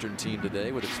Northwestern team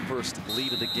today with its first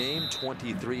lead of the game,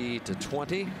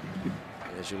 23-20.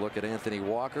 As you look at Anthony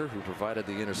Walker, who provided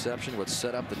the interception, would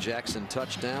set up the Jackson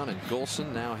touchdown, and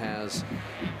Golson now has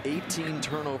 18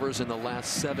 turnovers in the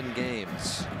last 7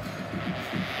 games.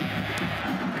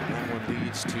 And that one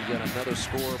leads to yet another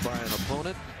score by an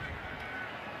opponent.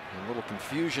 A little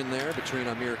confusion there between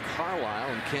Amir Carlisle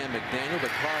and Cam McDaniel, but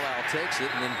Carlisle takes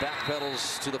it and then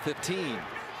backpedals to the 15.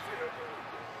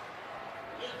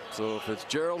 So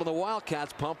Fitzgerald and the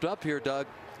Wildcats pumped up here, Doug.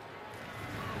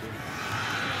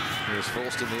 Here's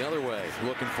Folston the other way,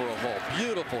 looking for a hole.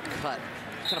 Beautiful cut.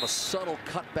 Kind of a subtle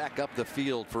cut back up the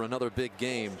field for another big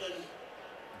game.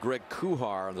 Greg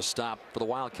Kuhar on the stop for the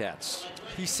Wildcats.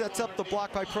 He sets up the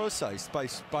block by Procise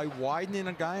by widening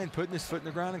a guy and putting his foot in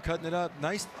the ground and cutting it up.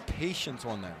 Nice patience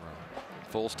on that run.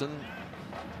 Folston,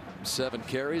 7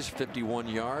 carries, 51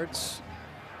 yards.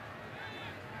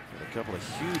 And a couple of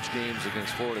huge games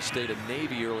against Florida State and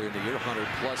Navy earlier in the year,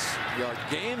 100+ yard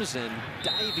games, and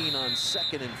diving on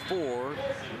 2nd and 4.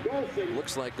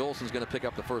 Looks like Golson's going to pick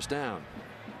up the first down.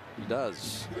 He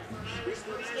does.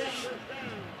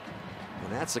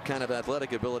 And that's the kind of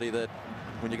athletic ability that,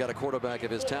 when you got a quarterback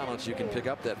of his talents, you can pick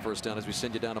up that first down as we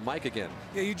send you down to Mike again.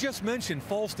 Yeah, you just mentioned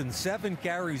Folston, 7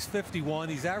 carries, 51.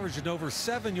 He's averaging over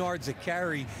 7 yards a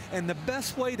carry. And the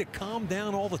best way to calm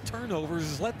down all the turnovers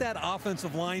is let that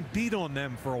offensive line beat on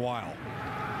them for a while.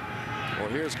 Well,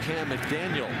 here's Cam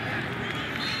McDaniel.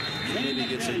 Maybe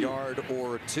gets a yard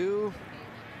or 2.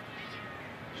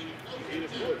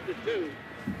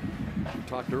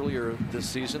 Talked earlier this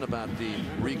season about the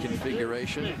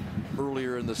reconfiguration.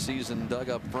 Earlier in the season, dug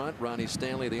up front. Ronnie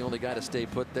Stanley, the only guy to stay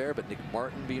put there, but Nick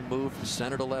Martin being moved from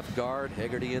center to left guard.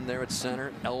 Hegarty in there at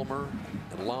center. Elmer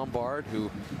and Lombard, who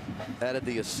added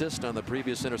the assist on the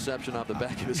previous interception off the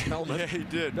back of his helmet. Yeah, he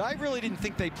did. I really didn't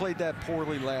think they played that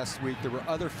poorly last week. There were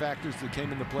other factors that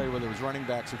came into play, whether it was running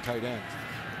backs or tight ends.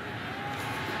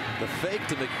 The fake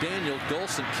to McDaniel.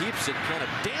 Golson keeps it, kind of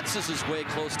dances his way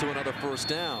close to another first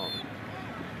down.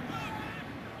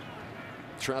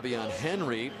 Travion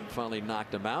Henry finally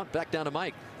knocked him out. Back down to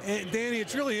Mike. And Danny,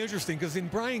 it's really interesting because in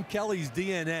Brian Kelly's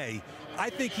DNA, I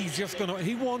think he's just going to,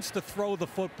 he wants to throw the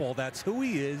football. That's who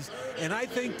he is. And I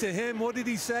think to him, what did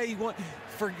he say?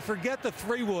 Forget the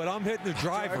 3-wood. I'm hitting the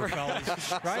driver,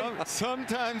 fellas. Right?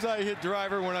 Sometimes I hit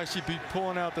driver when I should be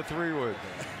pulling out the 3-wood.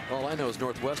 All I know is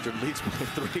Northwestern leads by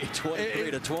 3,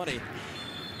 23-20.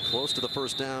 Close to the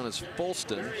first down is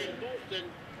Folston.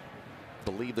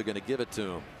 Believe they're going to give it to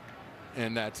him.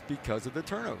 And that's because of the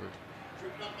turnovers.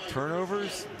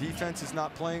 Turnovers, defense is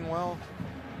not playing well.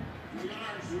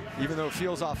 Even though it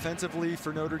feels offensively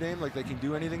for Notre Dame like they can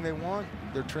do anything they want,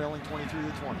 they're trailing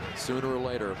 23-20. Sooner or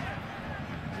later,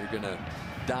 you're going to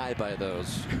die by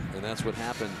those. And that's what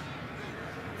happened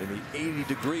in the 80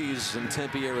 degrees in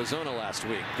Tempe, Arizona last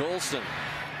week. Golson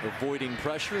avoiding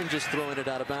pressure and just throwing it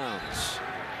out of bounds.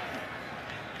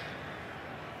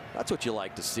 That's what you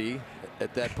like to see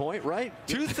at that point, right?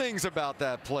 Two things about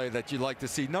that play that you like to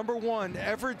see. Number one,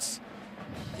 Everett's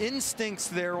instincts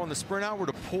there on the sprint out were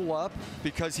to pull up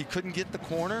because he couldn't get the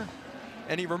corner.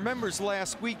 And he remembers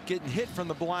last week getting hit from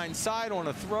the blind side on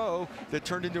a throw that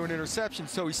turned into an interception.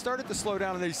 So he started to slow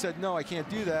down and then he said, no, I can't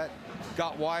do that.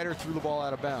 Got wider, threw the ball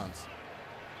out of bounds.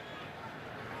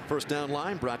 First down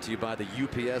line brought to you by the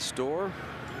UPS store.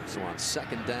 So on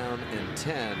second down and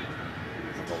 10.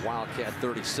 The Wildcat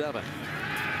 37.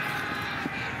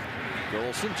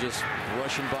 Golson just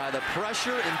rushing by the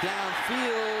pressure and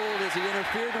downfield. Is he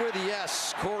interfered with?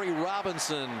 Yes. Corey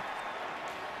Robinson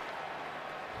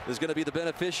is going to be the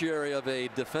beneficiary of a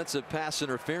defensive pass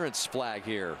interference flag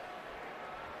here.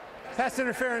 Pass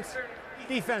interference,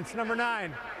 defense, number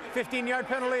 9. 15-yard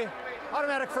penalty,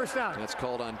 automatic first down. That's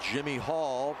called on Jimmy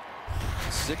Hall.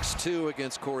 6'2"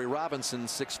 against Corey Robinson,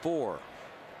 6'4".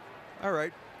 All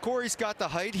right. Corey's got the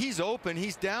height. He's open.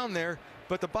 He's down there.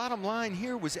 But the bottom line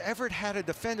here was Everett had a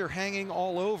defender hanging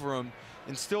all over him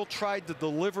and still tried to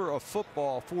deliver a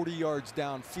football 40 yards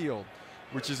downfield,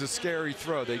 which is a scary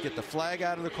throw. They get the flag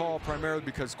out of the call primarily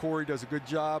because Corey does a good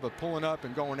job of pulling up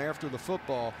and going after the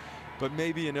football, but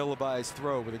maybe an ill-advised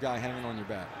throw with a guy hanging on your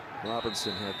back.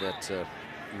 Robinson had that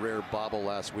rare bobble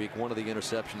last week. One of the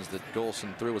interceptions that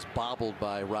Golson threw was bobbled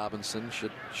by Robinson.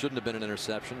 Shouldn't have been an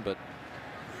interception, but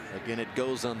again, it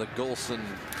goes on the Golson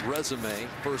resume.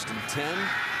 1st and 10.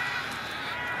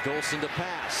 Golson to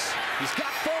pass. He's got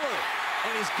Fuller,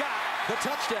 and he's got the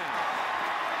touchdown.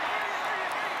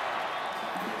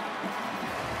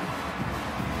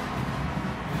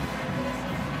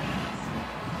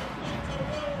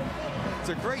 It's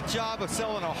a great job of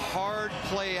selling a hard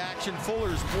play action.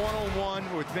 Fuller's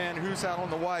one-on-one with Van Hoos out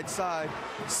on the wide side.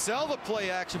 Sell the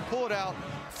play action, pull it out.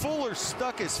 Fuller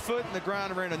stuck his foot in the ground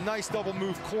and ran a nice double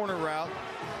move corner route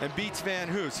and beats Van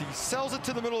Hoos. He sells it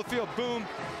to the middle of the field. Boom,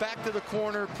 back to the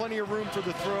corner. Plenty of room for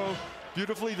the throw.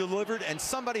 Beautifully delivered, and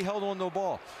somebody held on to the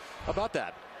ball. How about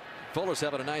that? Fuller's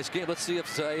having a nice game. Let's see if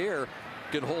Zaire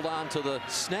can hold on to the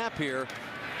snap here.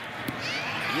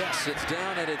 Yes, it's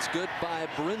down and it's good by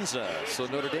Brinza. So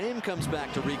Notre Dame comes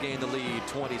back to regain the lead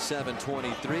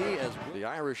 27-23 as the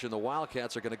Irish and the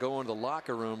Wildcats are going to go into the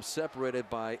locker room separated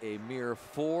by a mere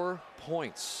 4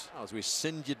 points. As we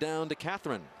send you down to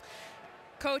Catherine.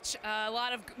 Coach, a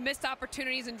lot of missed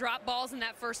opportunities and drop balls in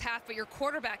that first half, but your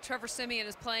quarterback, Trevor Siemian,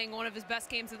 is playing one of his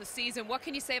best games of the season. What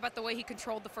can you say about the way he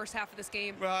controlled the first half of this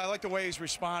game? Well, I like the way he's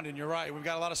responding. You're right. We've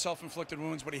got a lot of self-inflicted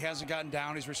wounds, but he hasn't gotten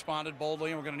down. He's responded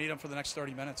boldly, and we're going to need him for the next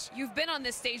 30 minutes. You've been on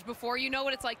this stage before. You know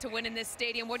what it's like to win in this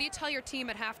stadium. What do you tell your team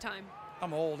at halftime?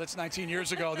 I'm old. It's 19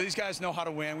 years ago. These guys know how to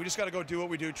win. We just got to go do what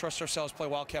we do, trust ourselves, play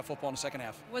Wildcat football in the second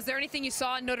half. Was there anything you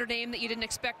saw in Notre Dame that you didn't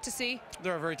expect to see?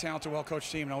 They're a very talented,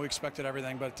 well-coached team. No, we expected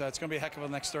everything, but it's going to be a heck of a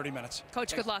next 30 minutes.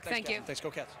 Coach, good luck. Thank you. Thanks,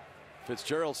 go Cats.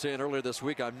 Fitzgerald saying earlier this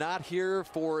week, I'm not here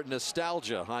for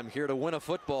nostalgia. I'm here to win a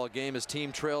football game. His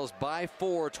team trails by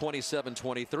 4,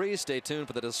 27-23. Stay tuned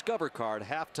for the Discover Card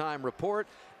halftime report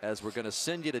as we're going to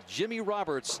send you to Jimmy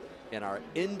Roberts in our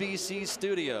NBC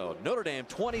studio. Notre Dame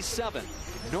 27,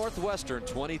 Northwestern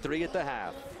 23 at the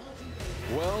half.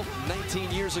 Well, 19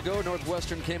 years ago,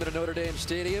 Northwestern came into Notre Dame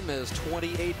Stadium as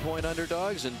 28-point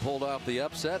underdogs and pulled off the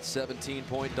upset.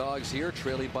 17-point dogs here,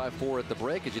 trailing by 4 at the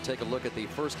break. As you take a look at the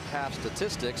first half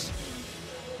statistics,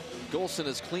 Golson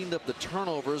has cleaned up the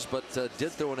turnovers, but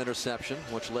did throw an interception,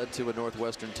 which led to a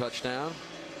Northwestern touchdown.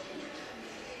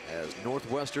 As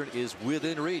Northwestern is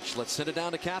within reach. Let's send it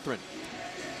down to Catherine.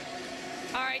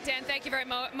 All right, Dan, thank you very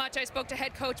much. I spoke to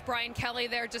head coach Brian Kelly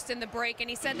there just in the break, and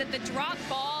he said that the drop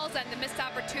balls and the missed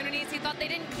opportunities, he thought they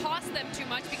didn't cost them too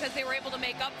much because they were able to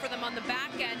make up for them on the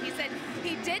back end. He said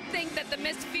he did think that the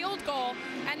missed field goal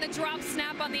and the drop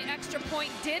snap on the extra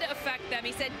point did affect them.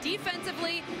 He said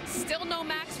defensively, still no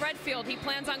Max Redfield. He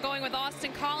plans on going with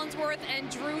Austin Collinsworth and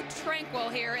Drew Tranquil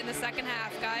here in the second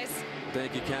half, guys.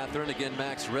 Thank you, Catherine. Again,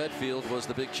 Max Redfield was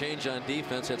the big change on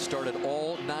defense. Had started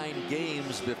all 9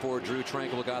 games before Drew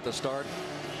Tranquil got the start.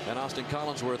 And Austin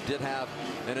Collinsworth did have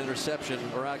an interception,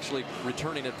 or actually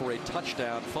returning it for a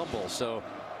touchdown fumble. So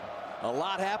a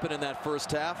lot happened in that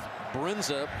first half.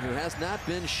 Brinza, who has not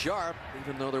been sharp,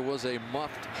 even though there was a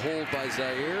muffed hold by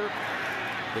Zaire.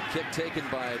 The kick taken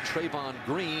by Trayvon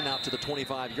Green out to the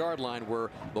 25-yard line, where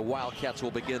the Wildcats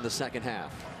will begin the second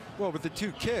half. Well, with the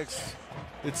 2 kicks,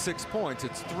 it's 6 points.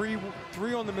 It's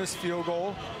three on the missed field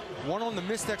goal, 1 on the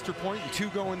missed extra point, and 2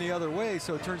 going the other way,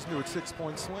 so it turns into a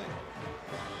 6-point swing.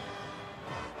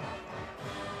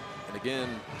 And again,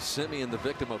 Siemian, the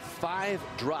victim of 5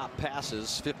 drop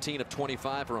passes, 15 of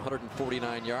 25 for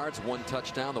 149 yards, 1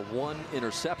 touchdown, the 1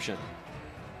 interception.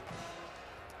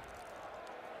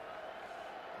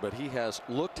 But he has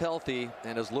looked healthy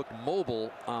and has looked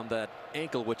mobile on that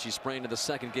ankle, which he sprained in the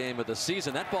second game of the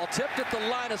season. That ball tipped at the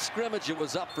line of scrimmage. It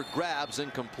was up for grabs,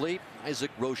 incomplete. Isaac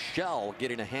Rochelle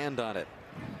getting a hand on it.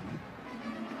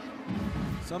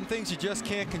 Some things you just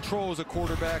can't control as a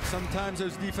quarterback. Sometimes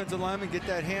those defensive linemen get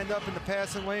that hand up in the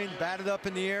passing lane, bat it up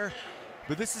in the air.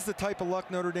 But this is the type of luck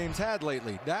Notre Dame's had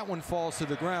lately. That one falls to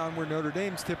the ground, where Notre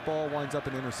Dame's tip ball winds up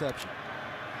an interception.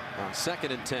 On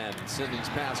 2nd and 10, Simmons'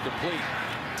 pass complete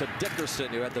to Dickerson,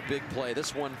 who had the big play.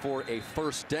 This one for a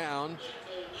first down.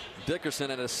 Dickerson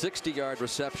had a 60-yard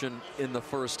reception in the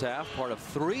first half, part of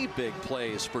 3 big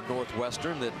plays for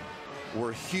Northwestern that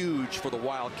were huge for the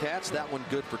Wildcats. That one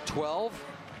good for 12.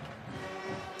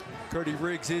 Cody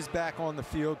Riggs is back on the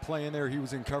field playing there. He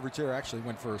was in coverage there. Actually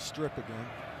went for a strip again.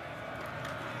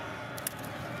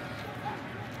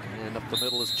 And up the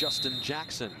middle is Justin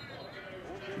Jackson.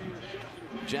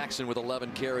 Jackson with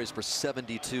 11 carries for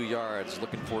 72 yards,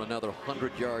 looking for another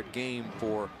 100-yard game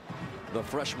for the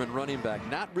freshman running back.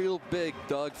 Not real big,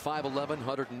 Doug, 5'11",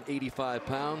 185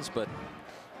 pounds, but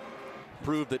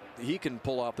proved that he can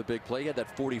pull off the big play. He had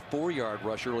that 44-yard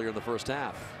rush earlier in the first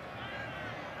half.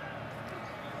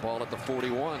 Ball at the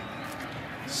 41.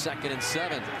 2nd and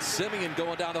 7. Siemian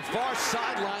going down the far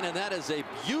sideline, and that is a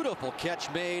beautiful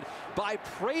catch made by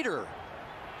Prater.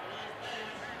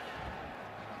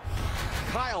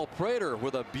 Kyle Prater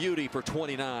with a beauty for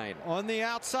 29. On the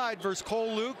outside versus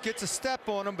Cole Luke, gets a step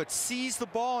on him, but sees the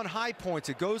ball and high points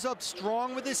it. Goes up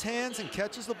strong with his hands and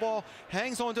catches the ball,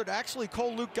 hangs onto it. Actually,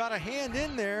 Cole Luke got a hand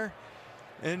in there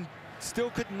and still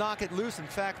couldn't knock it loose. In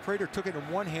fact, Prater took it in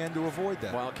one hand to avoid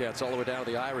that. Wildcats all the way down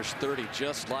to the Irish 30,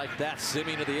 just like that.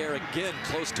 Siemian to the air again,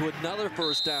 close to another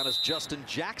first down as Justin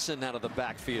Jackson out of the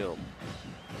backfield.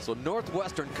 So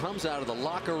Northwestern comes out of the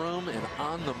locker room and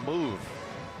on the move.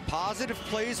 Positive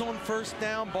plays on first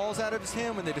down, balls out of his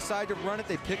hand. When they decide to run it,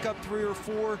 they pick up 3 or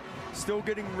 4, still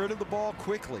getting rid of the ball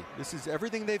quickly. This is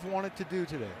everything they've wanted to do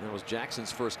today. That was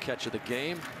Jackson's first catch of the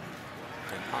game.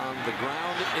 And on the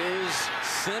ground is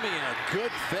Siemian. A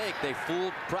good fake. They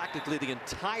fooled practically the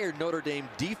entire Notre Dame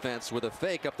defense with a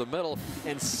fake up the middle,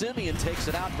 and Siemian takes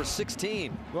it out for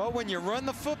 16. Well, when you run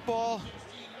the football,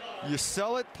 you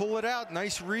sell it, pull it out.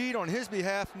 Nice read on his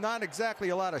behalf. Not exactly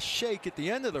a lot of shake at the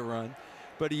end of the run,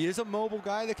 but he is a mobile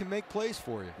guy that can make plays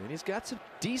for you. And he's got some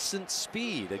decent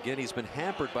speed. Again, he's been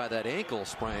hampered by that ankle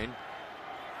sprain.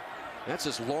 That's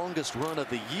his longest run of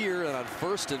the year, and on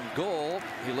 1st and goal,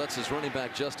 he lets his running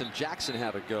back Justin Jackson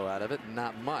have a go out of it.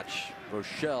 Not much.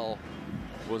 Rochelle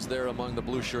was there among the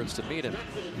blue shirts to meet him.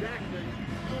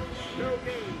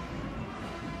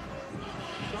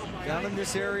 Down in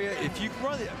this area, if you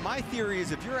run it, my theory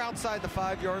is if you're outside the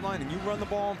 5-yard line and you run the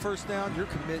ball on first down, you're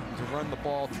committing to run the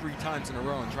ball 3 times in a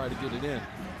row and try to get it in.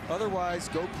 Otherwise,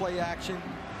 go play action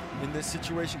in this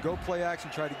situation. Go play action,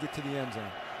 try to get to the end zone.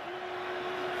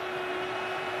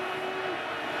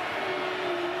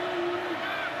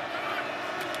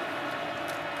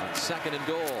 On 2nd and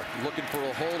goal, looking for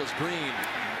a hole is Green.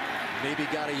 Maybe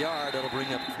got a yard. That'll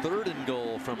bring up 3rd and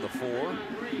goal from the 4.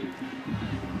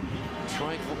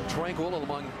 tranquil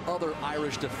among other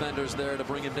Irish defenders there to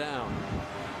bring him down.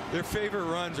 Their favorite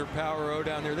runs are power O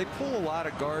down there. They pull a lot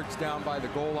of guards down by the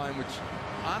goal line, which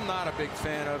I'm not a big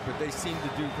fan of, but they seem to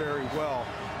do very well.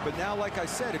 But now, like I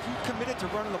said, if you committed to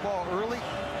running the ball early,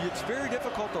 it's very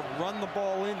difficult to run the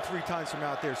ball in 3 times from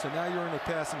out there. So now you're in a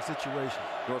passing situation.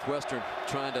 Northwestern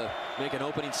trying to make an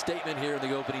opening statement here in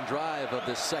the opening drive of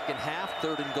this second half.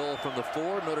 3rd and goal from the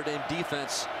 4. Notre Dame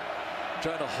defense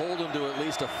trying to hold them to at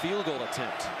least a field goal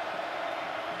attempt.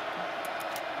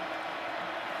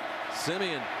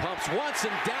 Siemian pumps once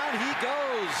and down he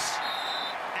goes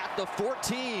at the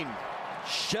 14.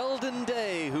 Sheldon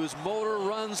Day, whose motor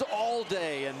runs all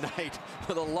day and night,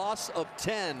 with a loss of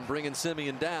 10, bringing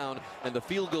Siemian down, and the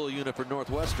field goal unit for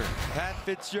Northwestern. Pat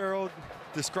Fitzgerald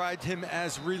described him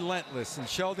as relentless, and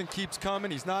Sheldon keeps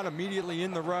coming. He's not immediately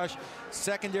in the rush.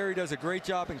 Secondary does a great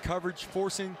job in coverage,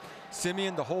 forcing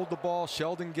Siemian to hold the ball.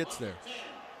 Sheldon gets there.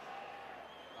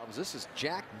 This is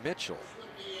Jack Mitchell,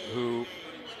 who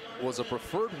was a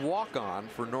preferred walk-on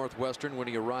for Northwestern when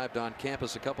he arrived on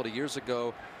campus a couple of years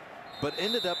ago, but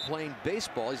ended up playing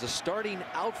baseball. He's a starting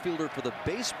outfielder for the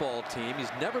baseball team.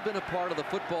 He's never been a part of the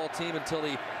football team until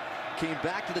he came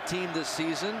back to the team this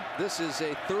season. This is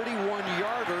a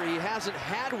 31-yarder. He hasn't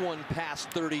had one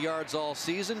past 30 yards all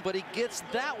season, but he gets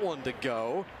that one to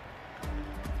go.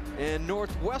 And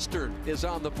Northwestern is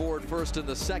on the board first in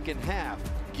the second half,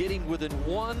 getting within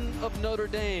 1 of Notre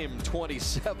Dame,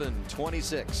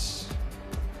 27-26.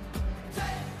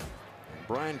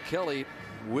 Brian Kelly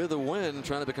with a win,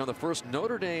 trying to become the first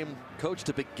Notre Dame coach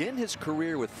to begin his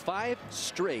career with 5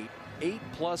 straight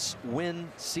 8+ win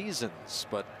seasons.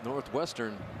 But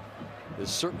Northwestern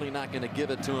is certainly not going to give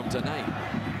it to him tonight.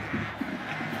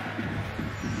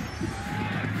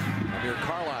 Amir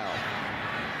Carlisle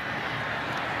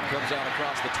comes out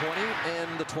across the 20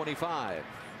 and the 25,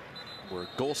 where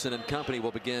Golson and company will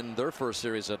begin their first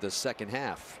series of the second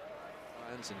half.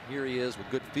 And here he is with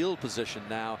good field position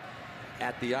now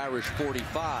at the Irish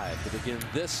 45 to begin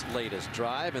this latest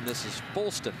drive, and this is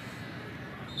Folston,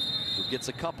 who gets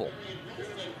a couple.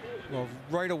 Well,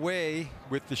 right away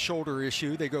with the shoulder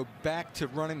issue, they go back to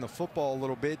running the football a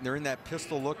little bit, and they're in that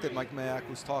pistol look that Mike Mack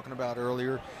was talking about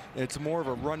earlier. It's more of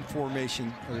a run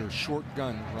formation, or a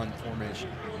shotgun run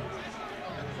formation.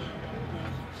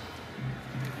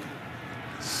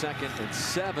 2nd and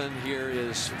 7. Here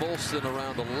is Folston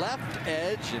around the left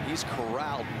edge, and he's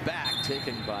corralled back,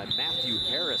 taken by Matthew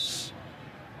Harris.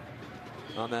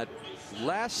 On that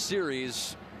last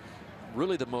series,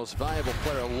 really the most valuable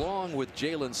player, along with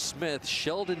Jalen Smith.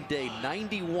 Sheldon Day,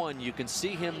 91. You can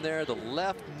see him there, the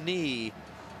left knee.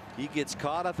 He gets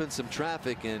caught up in some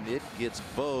traffic, and it gets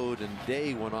bowed, and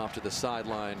Day went off to the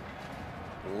sideline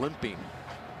limping.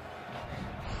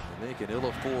 And they can ill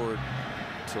afford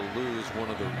to lose one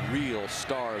of the real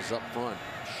stars up front.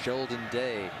 Sheldon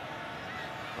Day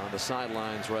on the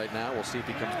sidelines right now. We'll see if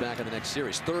he comes back in the next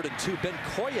series. 3rd and 2. Ben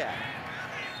Koyak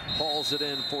hauls it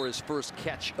in for his first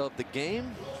catch of the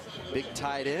game. Big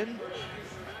tight end,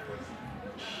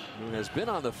 who has been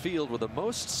on the field with the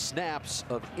most snaps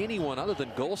of anyone other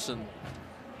than Golson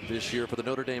this year for the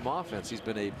Notre Dame offense. He's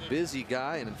been a busy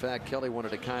guy, and in fact Kelly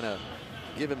wanted to kind of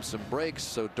give him some breaks,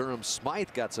 so Durham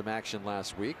Smythe got some action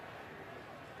last week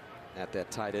at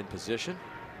that tight end position.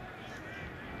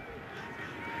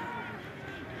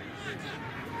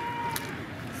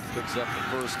 Picks up the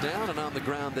first down, and on the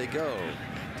ground they go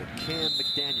to Cam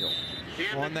McDaniel.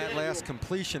 On that last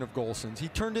completion of Golson's, he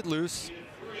turned it loose,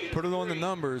 put it on the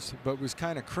numbers, but was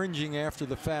kind of cringing after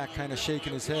the fact, kind of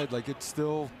shaking his head like it's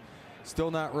still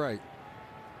not right.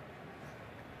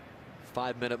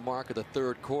 5-minute mark of the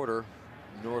 3rd quarter.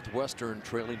 Northwestern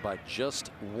trailing by just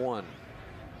 1.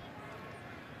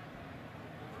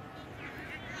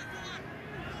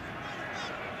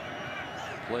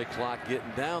 Play clock getting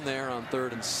down there on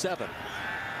 3rd and 7.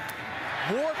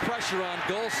 More pressure on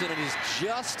Golson, and he's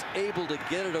just able to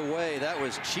get it away. That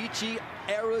was Chichi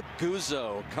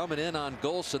Araguzzo coming in on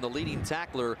Golson, the leading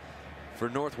tackler for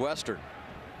Northwestern.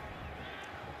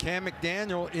 Cam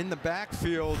McDaniel in the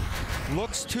backfield,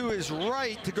 looks to his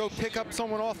right to go pick up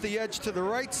someone off the edge to the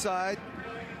right side,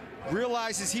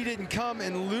 realizes he didn't come,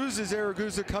 and loses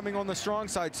Araguzzo coming on the strong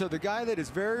side. So the guy that is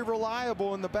very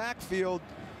reliable in the backfield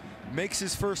makes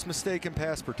his first mistake in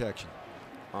pass protection.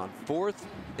 On 4th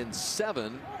and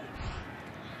 7,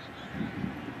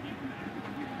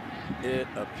 it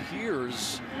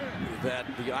appears that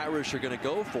the Irish are going to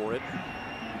go for it.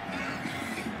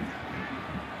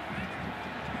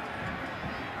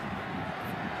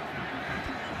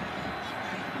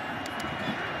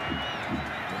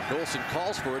 Golson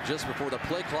calls for it just before the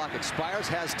play clock expires,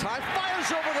 has time,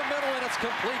 fires over the middle, and it's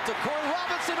complete to Corey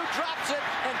Robinson, who drops it,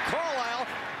 and Carlisle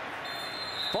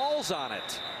falls on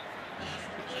it.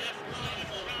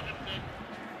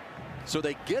 So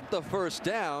they get the first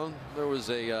down. There was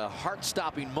a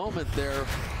heart-stopping moment there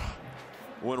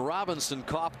when Robinson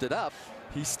coughed it up.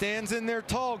 He stands in there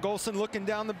tall. Golson looking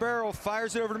down the barrel,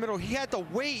 fires it over the middle. He had to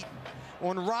wait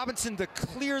on Robinson to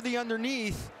clear the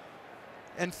underneath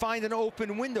and find an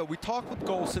open window. We talked with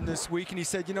Golson this week, and he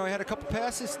said, you know, he had a couple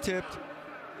passes tipped.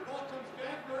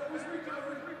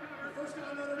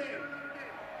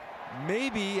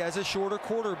 Maybe as a shorter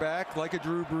quarterback, like a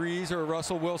Drew Brees or a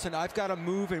Russell Wilson, I've got to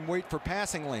move and wait for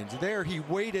passing lanes. There, he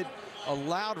waited,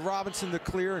 allowed Robinson to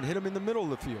clear, and hit him in the middle of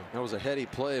the field. That was a heady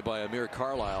play by Amir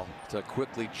Carlisle to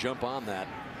quickly jump on that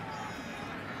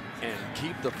and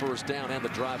keep the first down and the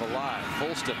drive alive.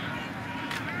 Folston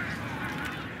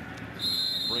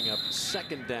bring up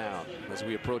second down as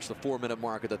we approach the 4-minute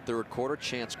mark of the third quarter.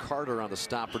 Chance Carter on the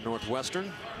stop for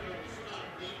Northwestern.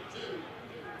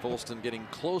 Folston getting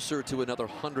closer to another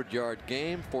 100-yard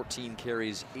game. 14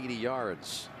 carries, 80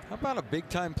 yards. How about a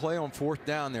big-time play on fourth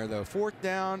down there, though? Fourth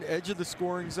down, edge of the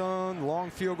scoring zone, long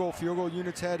field goal. Field goal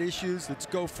units had issues. Let's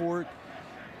go for it.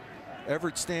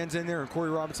 Everett stands in there, and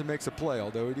Corey Robinson makes a play,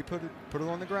 although he put it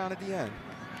on the ground at the end.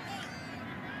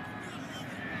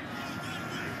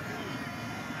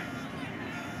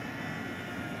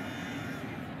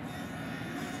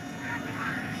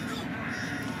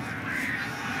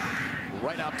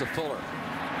 Right out to Fuller.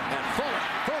 And Fuller,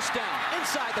 first down,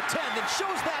 inside the 10, then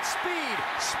shows that speed,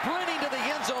 sprinting to the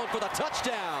end zone for the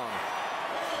touchdown.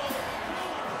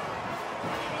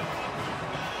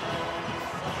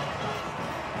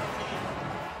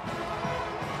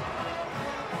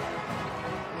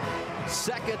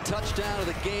 Second touchdown of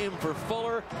the game for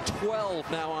Fuller. 12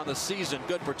 now on the season,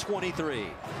 good for 23.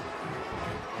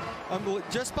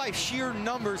 Just by sheer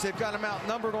numbers, they've got him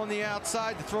outnumbered on the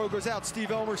outside. The throw goes out.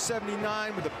 Steve Elmer,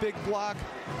 79, with a big block.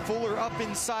 Fuller up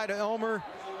inside of Elmer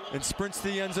and sprints to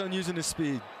the end zone using his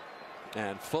speed.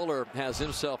 And Fuller has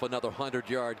himself another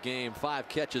 100-yard game. 5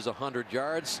 catches, 100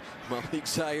 yards. Malik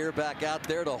Zaire back out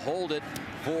there to hold it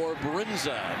for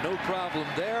Brinza. No problem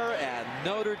there. And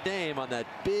Notre Dame on that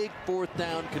big fourth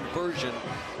down conversion,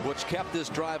 which kept this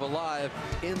drive alive,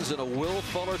 ends in a Will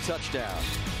Fuller touchdown.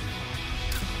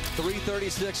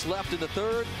 3:36 left in the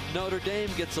third. Notre Dame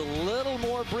gets a little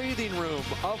more breathing room,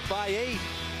 up by 8,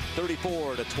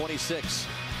 34-26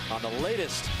 on the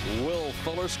latest Will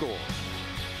Fuller score.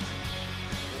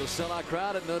 The sellout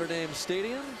crowd at Notre Dame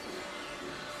Stadium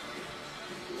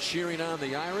cheering on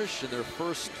the Irish in their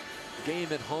first game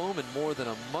at home in more than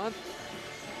a month.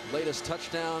 Latest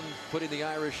touchdown putting the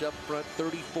Irish up front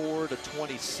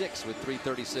 34-26 with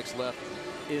 3:36 left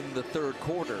in the third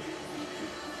quarter.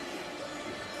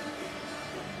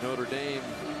 Notre Dame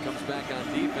comes back on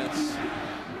defense.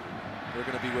 They're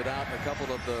going to be without a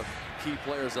couple of the key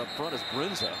players up front as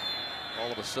Brinza,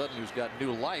 all of a sudden, who's got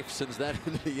new life, sends that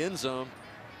into the end zone.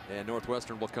 And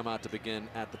Northwestern will come out to begin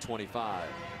at the 25.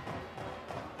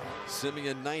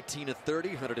 Siemian 19 of 30,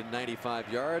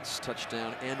 195 yards,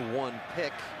 touchdown and 1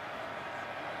 pick.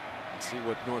 Let's see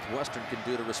what Northwestern can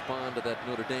do to respond to that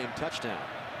Notre Dame touchdown.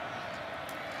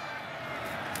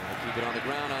 Keep it on the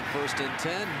ground on 1st and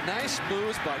 10. Nice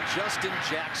moves by Justin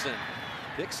Jackson.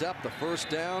 Picks up the first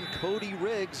down. Cody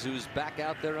Riggs, who's back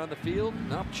out there on the field.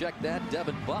 Nope, check that.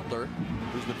 Devin Butler,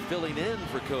 who's been filling in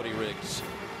for Cody Riggs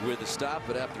with the stop,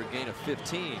 but after a gain of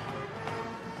 15.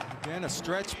 Again, a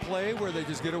stretch play where they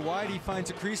just get it wide. He finds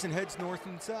a crease and heads north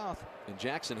and south. And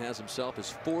Jackson has himself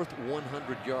his 4th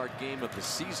 100-yard game of the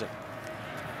season.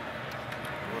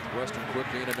 Northwestern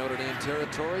quickly into Notre Dame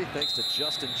territory thanks to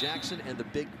Justin Jackson and the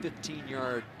big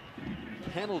 15-yard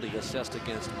penalty assessed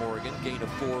against Oregon. Gain of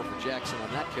 4 for Jackson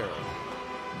on that carry.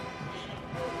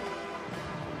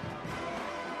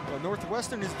 Well,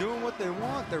 Northwestern is doing what they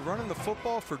want. They're running the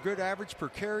football for good average per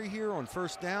carry here on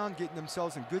first down, getting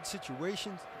themselves in good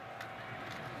situations.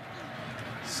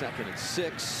 2nd and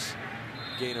 6.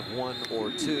 Gain of 1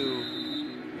 or 2.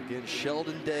 Again,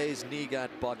 Sheldon Day's knee got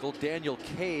buckled. Daniel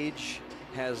Cage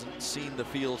hasn't seen the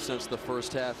field since the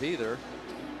first half either.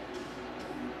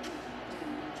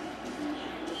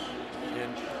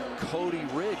 And Cody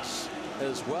Riggs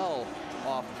as well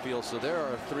off the field. So there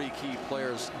are 3 key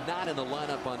players not in the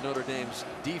lineup on Notre Dame's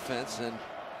defense, and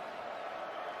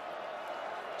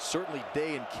certainly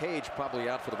Day and Cage probably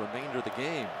out for the remainder of the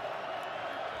game.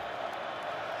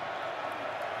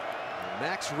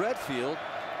 Max Redfield,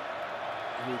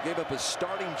 who gave up his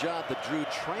starting job to Drew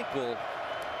Tranquil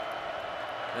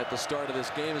at the start of this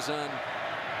game, is on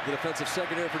The defensive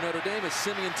secondary for Notre Dame as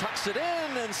Siemian tucks it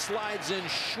in and slides in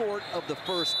short of the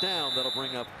first down. That'll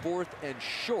bring up 4th and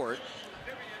short.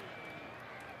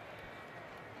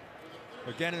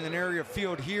 Again, in an area of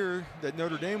field here that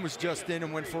Notre Dame was just in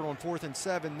and went for it on 4th and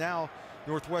 7. Now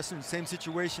Northwestern, same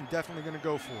situation, definitely going to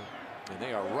go for it. And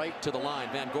they are right to the line.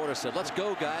 Van Gorder said, let's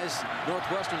go, guys.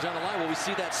 Northwestern's on the line. Will we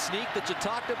see that sneak that you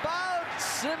talked about?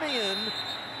 Siemian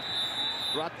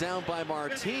brought down by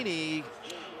Martini,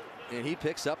 and he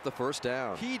picks up the first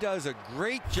down. He does a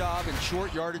great job in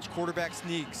short yardage quarterback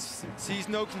sneaks. Sees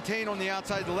no contain on the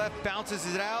outside of the left,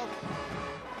 bounces it out.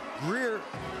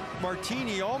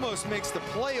 Martini almost makes the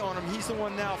play on him. He's the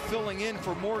one now filling in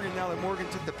for Morgan now that Morgan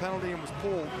took the penalty and was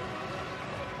pulled.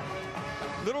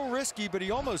 Little risky, but he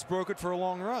almost broke it for a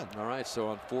long run. All right, so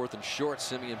on 4th and short,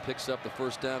 Siemian picks up the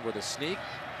first down with a sneak.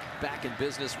 Back in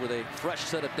business with a fresh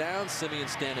set of downs. Siemian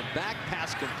standing back,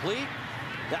 pass complete.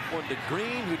 That one to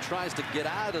Green, who tries to get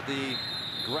out of the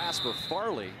grasp of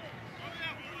Farley.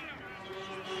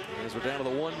 As we're down to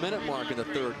the 1-minute mark in the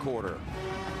 3rd quarter.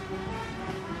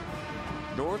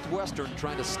 Northwestern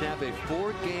trying to snap a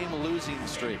 4-game losing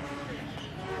streak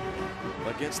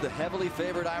against the heavily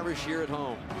favored Irish here at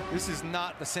home. This is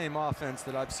not the same offense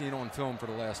that I've seen on film for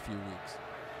the last few weeks.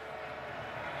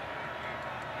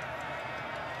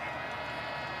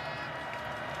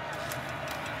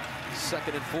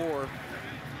 Second and 4.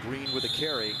 Green with a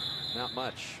carry. Not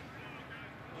much.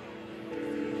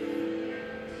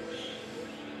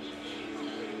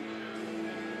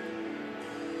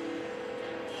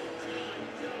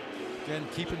 Again,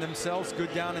 keeping themselves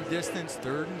good down in distance.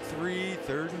 3rd and 3,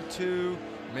 3rd and 2.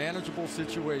 Manageable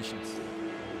situations.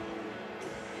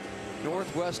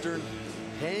 Northwestern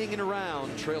hanging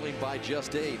around, trailing by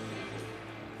just 8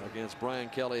 against Brian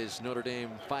Kelly's Notre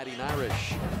Dame Fighting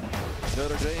Irish.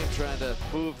 Notre Dame trying to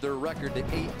move their record to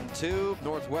 8-2.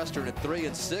 Northwestern at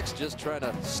 3-6, just trying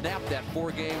to snap that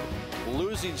 4-game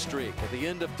losing streak. At the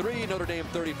end of 3, Notre Dame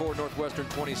 34, Northwestern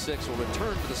 26. Will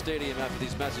return to the stadium after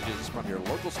these messages from your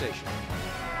local station.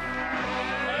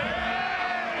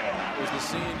 Was the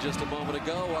scene just a moment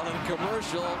ago. Well, in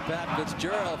commercial, Pat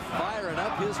Fitzgerald firing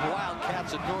up his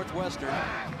Wildcats at Northwestern,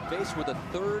 faced with a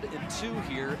 3rd and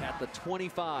 2 here at the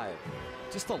 25.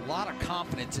 Just a lot of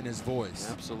confidence in his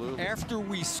voice. Absolutely. After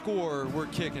we score, we're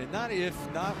kicking it. Not if,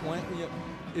 not when. You know,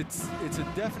 it's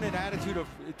a definite attitude of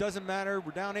it doesn't matter.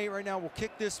 We're down 8 right now. We'll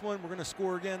kick this one. We're going to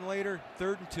score again later.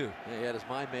 3rd and 2. Yeah, he had his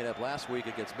mind made up last week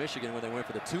against Michigan when they went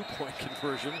for the 2-point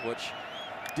conversion, which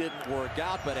didn't work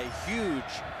out, but a huge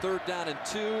 3rd down and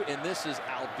 2, and this is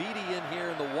Alviti in here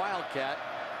in the Wildcat.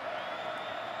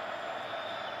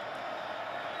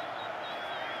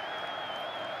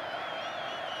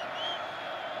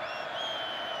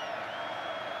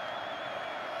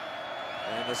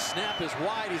 And the snap is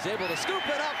wide. He's able to scoop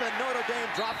it up, and Notre Dame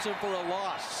drops him for a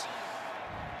loss.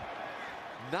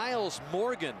 Niles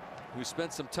Morgan, who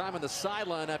spent some time on the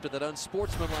sideline after that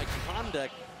unsportsmanlike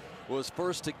conduct, was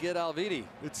first to get Alviti.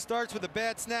 It starts with a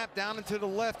bad snap down and to the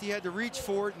left. He had to reach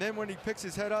for it, and then when he picks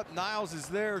his head up, Niles is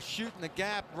there shooting the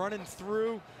gap, running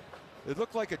through. It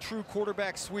looked like a true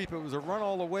quarterback sweep. It was a run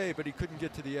all the way, but he couldn't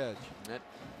get to the edge. That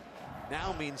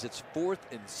now means it's 4th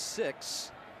and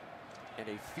 6. And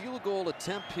a field goal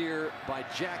attempt here by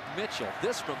Jack Mitchell.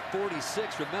 This from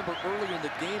 46. Remember, earlier in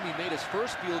the game, he made his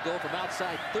first field goal from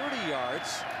outside 30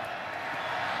 yards.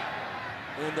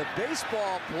 And the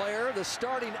baseball player, the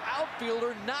starting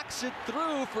outfielder, knocks it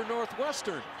through for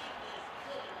Northwestern.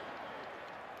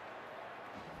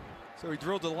 So he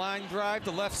drilled the line drive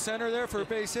to left center there for a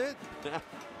base hit. That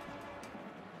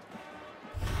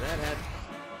had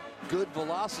good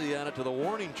velocity on it to the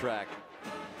warning track.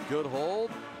 Good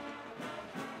hold.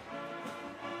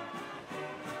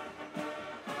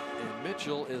 And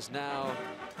Mitchell is now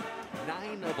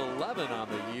 9 of 11 on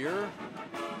the year.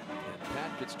 And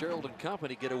Pat Fitzgerald and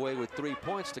company get away with 3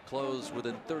 points to close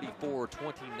within 34-29.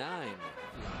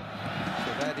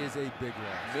 So that is a big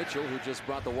loss. Mitchell, who just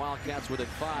brought the Wildcats within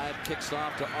 5, kicks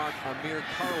off to Amir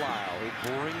Carlisle, who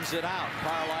brings it out.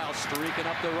 Carlisle streaking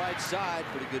up the right side.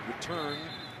 Pretty good return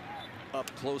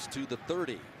up close to the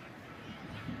 30.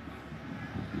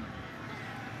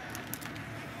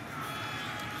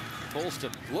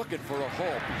 Golson looking for a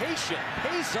hole. Patient,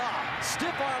 pays off.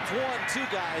 Stiff arms 1,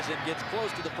 2 guys, and gets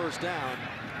close to the first down.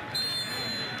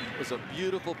 It was a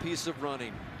beautiful piece of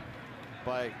running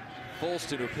by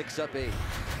Golson, who picks up 8.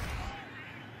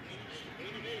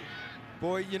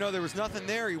 Boy, you know, there was nothing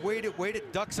there. He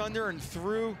waited, ducks under and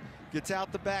threw, gets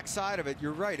out the back side of it.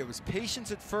 You're right. It was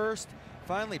patience at first.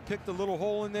 Finally picked a little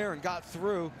hole in there and got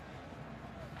through.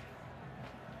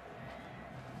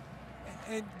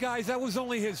 And guys, that was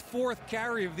only his 4th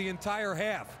carry of the entire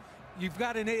half. You've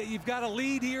got a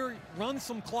lead here, run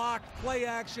some clock, play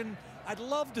action. I'd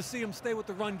love to see him stay with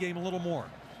the run game a little more.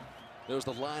 There's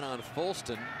the line on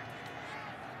Folston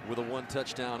with a 1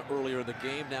 touchdown earlier in the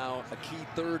game. Now a key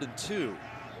 3rd and 2.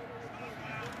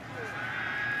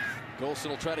 Golson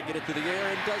will try to get it through the air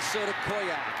and does so to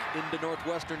Koyak into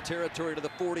Northwestern territory to the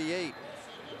 48.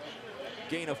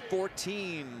 Gain of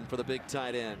 14 for the big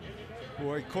tight end.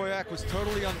 Boy, Koyak was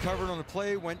totally uncovered on the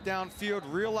play, went downfield,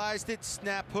 realized it,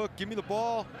 snap hook, give me the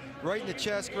ball, right in the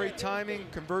chest, great timing,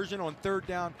 conversion on 3rd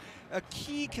down. A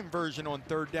key conversion on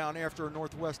 3rd down after a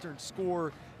Northwestern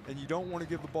score, and you don't want to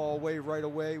give the ball away right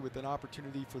away with an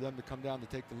opportunity for them to come down to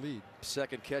take the lead.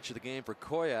 Second catch of the game for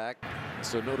Koyak.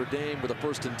 So Notre Dame with a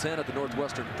 1st and 10 at the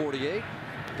Northwestern 48,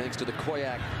 thanks to the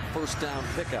Koyak 1st down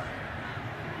pickup.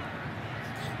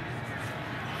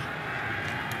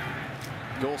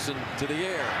 Golson to the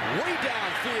air, way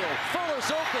downfield. Fuller's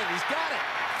open, he's got it.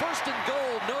 1st and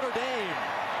goal, Notre Dame.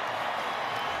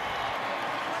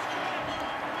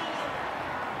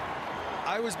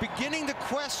 I was beginning to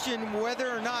question whether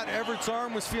or not Everett's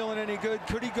arm was feeling any good.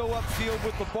 Could he go upfield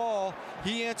with the ball?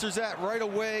 He answers that right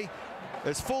away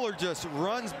as Fuller just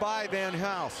runs by Van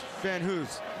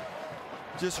Hoos.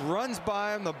 Just runs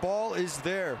by him, the ball is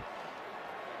there.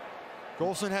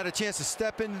 Golson had a chance to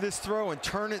step into this throw and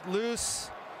turn it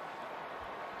loose.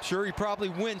 Sure, he probably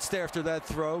winced after that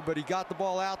throw, but he got the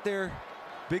ball out there.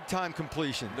 Big time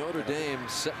completion. Notre Dame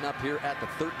setting up here at the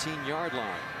 13-yard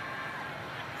line.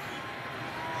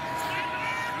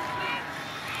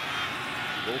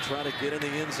 They'll try to get in the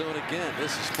end zone again.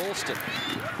 This is Folston.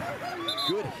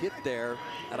 Good hit there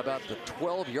at about the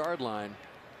 12-yard line.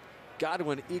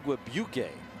 Godwin Igwebuike,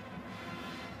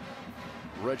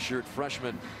 redshirt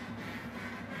freshman,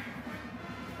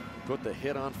 put the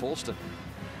hit on Folston.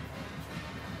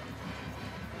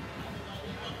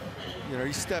 You know,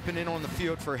 he's stepping in on the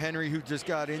field for Henry, who just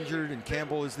got injured, and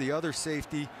Campbell is the other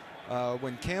safety.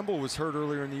 When Campbell was hurt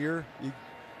earlier in the year,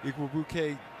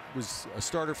 Igwebuike was a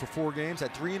starter for 4 games,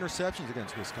 had 3 interceptions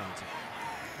against Wisconsin.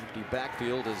 Empty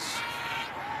backfield as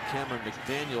Cameron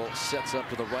McDaniel sets up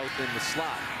to the right in the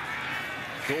slot.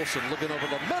 Golson looking over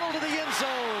the middle to the end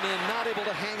zone and not able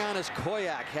to hang on as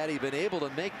Koyak. Had he been able to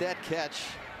make that catch,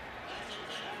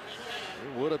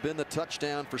 it would have been the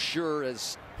touchdown for sure,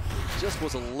 as just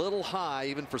was a little high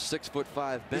even for 6'5"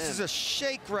 Ben. This is a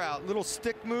shake route, little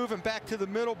stick move and back to the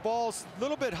middle. Ball's a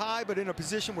little bit high, but in a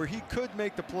position where he could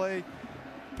make the play.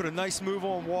 Put a nice move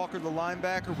on Walker. The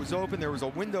linebacker was open. There was a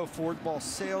window for it. Ball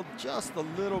sailed just a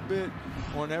little bit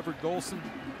on Everett Golson.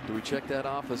 Do we check that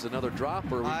off as another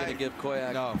drop, or are we going to give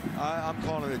Koyak? No, I'm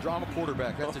calling it a drop. I'm a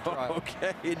quarterback. That's a drop.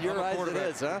 Okay, in your eyes it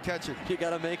is, huh? Catch it. You got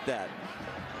to make that.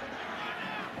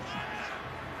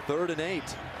 3rd and 8.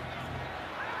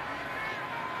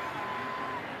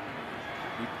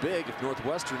 Be big if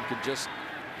Northwestern could just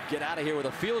get out of here with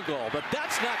a field goal, but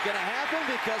that's not going to happen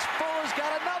because Fuller's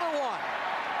got another one.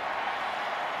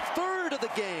 3rd of the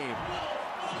game.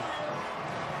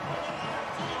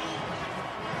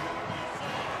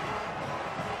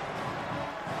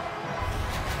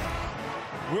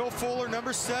 Will Fuller,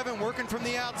 number 7, working from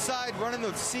the outside, running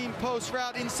the seam post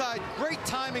route inside. Great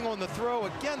timing on the throw.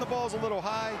 Again, the ball's a little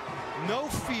high. No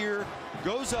fear.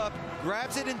 Goes up,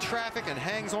 grabs it in traffic, and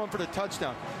hangs on for the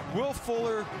touchdown. Will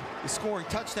Fuller is scoring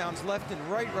touchdowns left and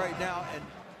right now. And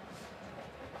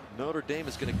Notre Dame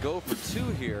is going to go for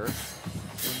 2 here.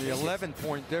 In the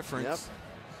 11-point difference.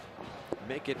 Yep.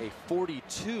 Make it a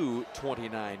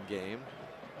 42-29 game.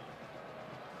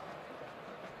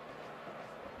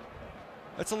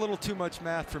 That's a little too much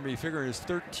math for me, figuring is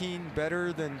 13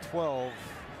 better than 12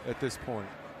 at this point.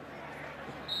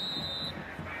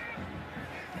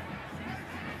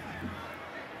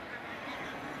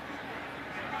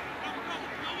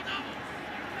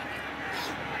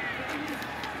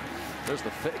 There's the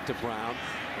fake to Brown.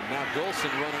 And now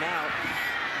Golson running out,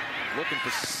 looking for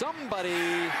somebody.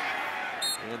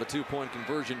 And the 2-point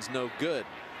conversion's no good.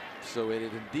 So it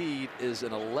indeed is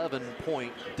an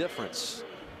 11-point difference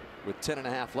with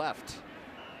 10.5 left.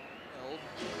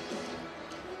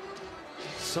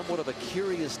 Somewhat of a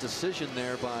curious decision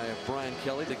there by Brian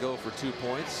Kelly to go for 2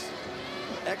 points.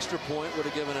 Extra point would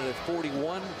have given it a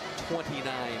 41-29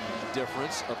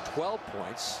 difference of 12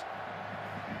 points.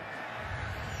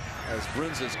 As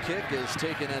Brunza's kick is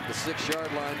taken at the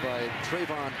 6-yard line by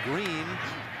Trayvon Green.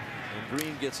 And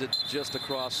Green gets it just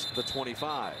across the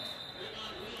 25.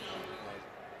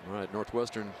 All right,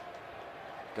 Northwestern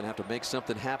going to have to make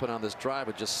something happen on this drive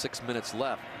with just 6 minutes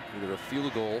left. Either a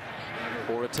field goal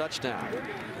or a touchdown.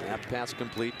 That pass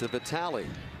complete to Vitale.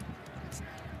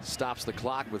 stops the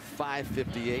clock with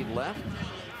 5:58 left.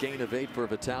 Gain of 8 for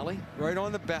Vitale. Right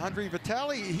on the boundary.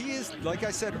 Vitale, he is, like I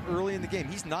said early in the game,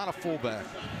 he's not a fullback.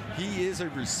 He is a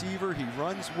receiver. He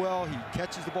runs well. He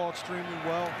catches the ball extremely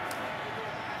well.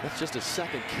 That's just a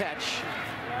second catch.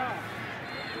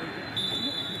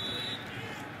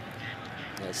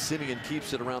 As Siemian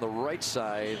keeps it around the right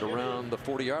side, around the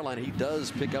 40-yard line, he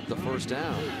does pick up the first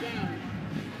down.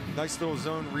 Nice little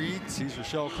zone read. Sees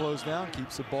Rochelle close down,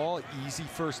 keeps the ball. Easy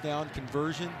first down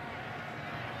conversion.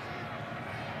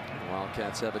 The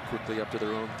Wildcats have it quickly up to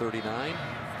their own 39.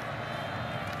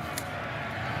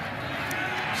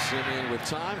 Siemian with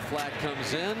time. Flag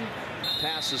comes in.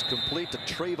 Pass is complete to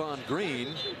Trayvon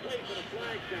Green.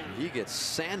 He gets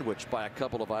sandwiched by a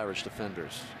couple of Irish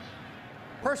defenders.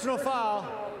 Personal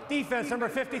foul. Defense number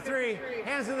 53.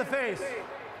 Hands to the face.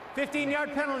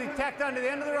 15-yard penalty tacked on to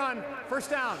the end of the run. First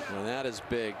down. And that is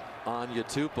big on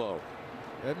Yatupo.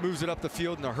 That moves it up the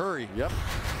field in a hurry. Yep.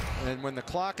 And when the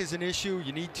clock is an issue,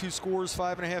 you need 2 scores,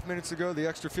 5.5 minutes to go. The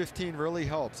extra 15 really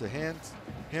helps. The hands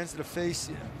to the face.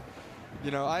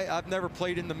 You know, I've never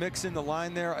played in the mix in the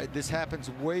line there. This happens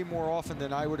way more often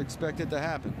than I would expect it to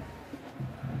happen.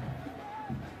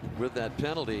 With that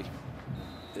penalty,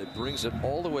 it brings it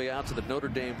all the way out to the Notre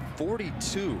Dame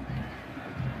 42.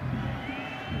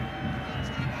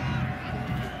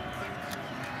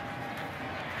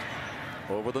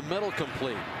 Over the middle,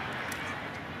 complete.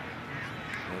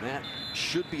 And that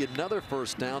should be another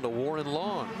first down to Warren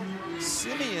Long.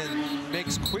 Siemian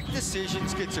makes quick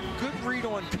decisions, gets a good read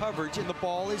on coverage, and the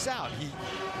ball is out. He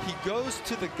goes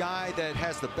to the guy that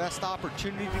has the best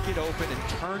opportunity to get open and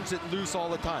turns it loose all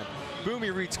the time. Boom, he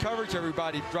reads coverage,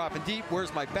 everybody dropping deep.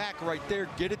 Where's my back? Right there,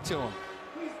 get it to him.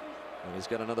 And he's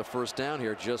got another first down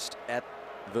here just at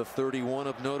the 31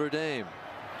 of Notre Dame.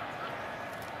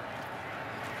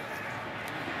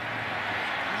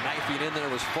 Knifing in there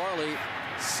was Farley.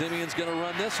 Siemian's going to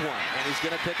run this one, and he's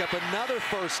going to pick up another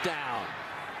first down.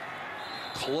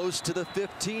 Close to the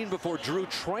 15 before Drew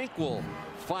Tranquil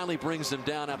finally brings him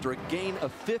down after a gain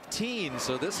of 15.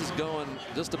 So this is going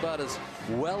just about as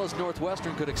well as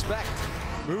Northwestern could expect.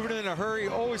 Moving in a hurry,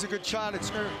 always a good shot at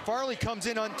Smith. Farley comes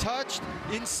in untouched.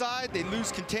 Inside, they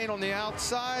lose contain on the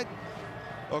outside.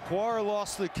 Aquara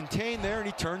lost the contain there, and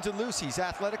he turns it loose. He's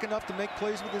athletic enough to make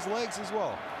plays with his legs as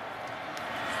well.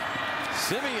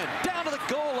 Siemian down to the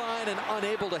goal line, and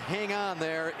unable to hang on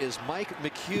there is Mike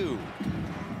McHugh.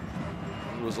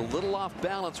 He was a little off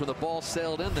balance when the ball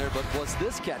sailed in there, but was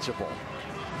this catchable?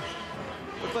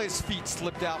 Looked like his feet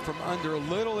slipped out from under a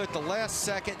little at the last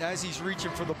second as he's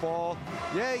reaching for the ball.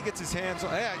 Yeah, he gets his hands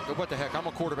on. Hey, what the heck? I'm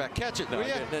a quarterback. Catch it. No,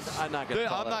 yeah. I'm not going to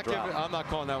call that a drop. I'm not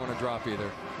calling that one a drop either.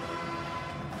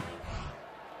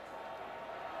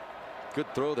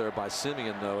 Good throw there by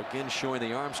Siemian, though. Again, showing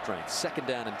the arm strength. Second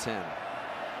down and 10.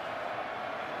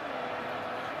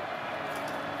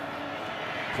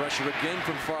 Pressure again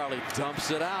from Farley. Dumps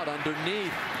it out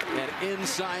underneath. And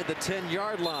inside the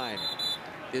 10-yard line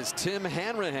is Tim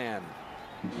Hanrahan.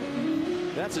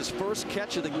 That's his first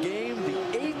catch of the game.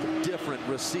 The 8th different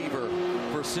receiver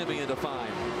for Siemian to find.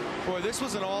 Boy, this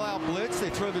was an all-out blitz.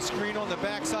 They throw the screen on the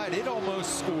backside. It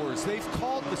almost scores. They've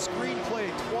called the screen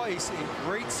play twice in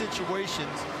great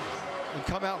situations and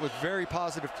come out with very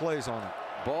positive plays on it.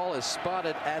 Ball is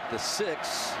spotted at the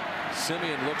 6.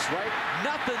 Siemian looks right.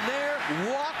 Nothing there.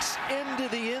 Walks into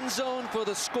the end zone for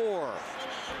the score.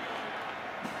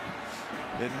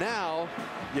 And now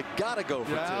you got to go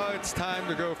for 2. Now it's time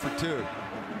to go for 2.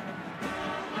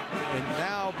 And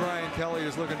now Brian Kelly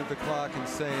is looking at the clock and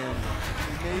saying,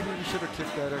 maybe we should have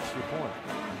kicked that extra point.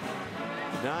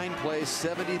 9-play,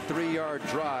 73-yard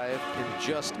drive in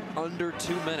just under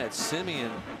 2 minutes.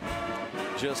 Siemian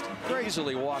just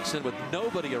crazily walks in with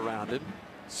nobody around him.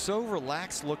 So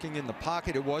relaxed looking in the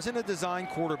pocket. It wasn't a design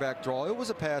quarterback draw. It was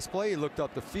a pass play. He looked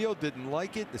up the field, didn't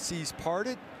like it. The seas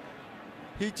parted.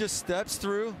 He just steps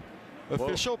through.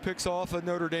 Official picks off a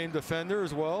Notre Dame defender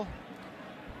as well.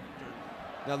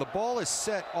 Now the ball is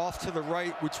set off to the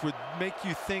right, which would make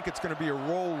you think it's going to be a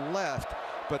roll left,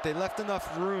 but they left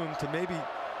enough room to maybe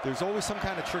there's always some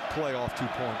kind of trick play off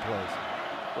 2-point plays.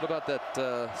 What about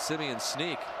that Siemian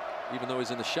sneak, even though he's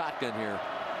in the shotgun here?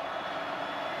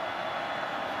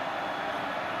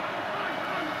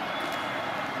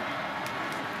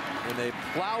 And they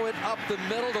plow it up the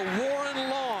middle to Warren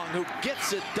Long, who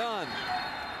gets it done.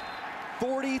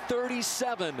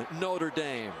 40-37 Notre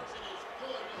Dame.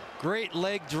 Great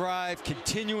leg drive,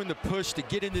 continuing to push to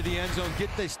get into the end zone, get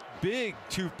this big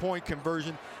 2-point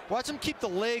conversion. Watch him keep the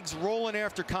legs rolling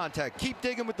after contact. Keep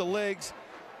digging with the legs.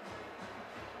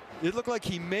 It looked like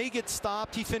he may get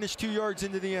stopped. He finished 2 yards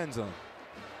into the end zone.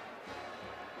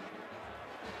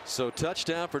 So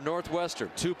touchdown for Northwestern.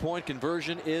 2-point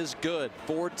conversion is good.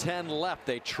 4:10 left.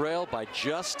 They trail by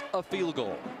just a field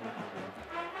goal.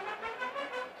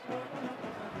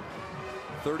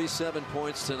 37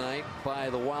 points tonight by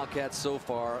the Wildcats so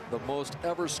far, the most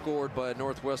ever scored by a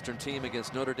Northwestern team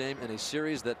against Notre Dame in a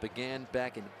series that began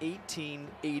back in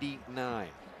 1889.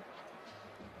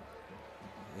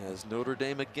 As Notre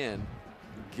Dame again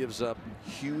gives up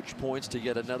huge points to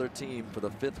yet another team for the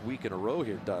 5th week in a row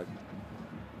here, Doug.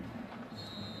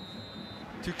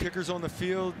 2 kickers on the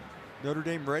field. Notre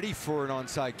Dame ready for an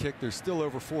onside kick. There's still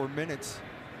over 4 minutes.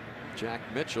 Jack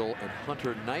Mitchell and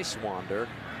Hunter Nicewander.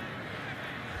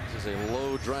 This is a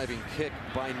low driving kick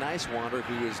by Nicewander,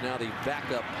 who is now the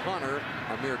backup punter.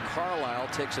 Amir Carlisle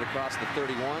takes it across the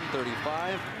 31,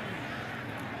 35.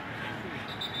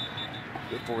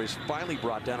 Before he's finally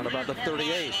brought down at about the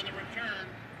 38.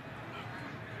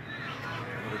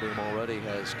 Notre Dame already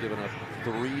has given up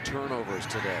 3 turnovers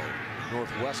today.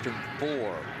 Northwestern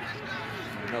 4.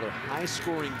 Another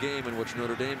high-scoring game in which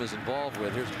Notre Dame is involved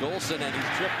with. Here's Golson, and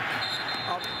he's tripped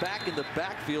up back in the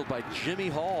backfield by Jimmy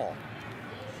Hall,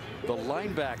 the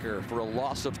linebacker, for a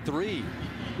loss of 3.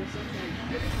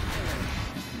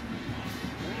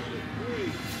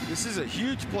 This is a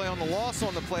huge play on the loss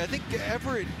on the play. I think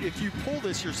Everett, if you pull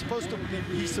this, he's supposed to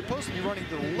be running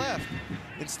to the left.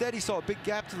 Instead, he saw a big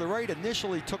gap to the right,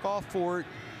 initially took off for it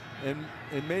and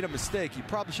made a mistake. He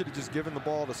probably should have just given the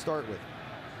ball to start with.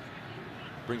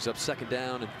 Brings up 2nd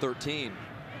down and 13.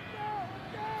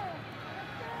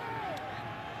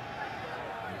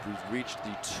 We've reached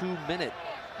the 2-minute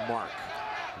mark.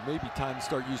 Maybe time to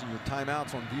start using your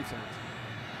timeouts on defense.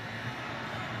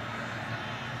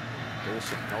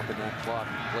 Golson helping that clock,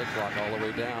 play clock, all the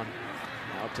way down.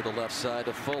 Out to the left side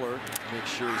to Fuller. Make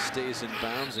sure he stays in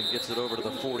bounds and gets it over to the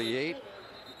 48.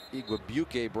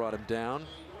 Igwebuike brought him down.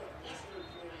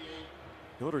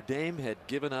 Notre Dame had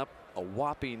given up a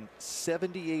whopping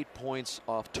 78 points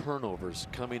off turnovers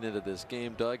coming into this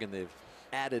game, Doug, and they've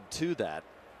added to that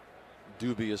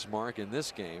dubious mark in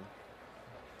this game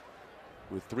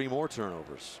with 3 more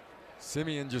turnovers.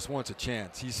 Siemian just wants a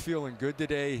chance. He's feeling good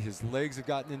today. His legs have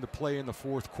gotten into play in the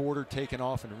 4th quarter, taking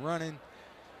off and running.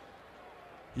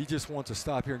 He just wants to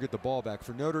stop here and get the ball back.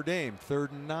 For Notre Dame,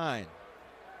 3rd and 9.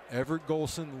 Everett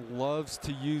Golson loves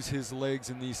to use his legs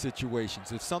in these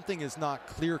situations. If something is not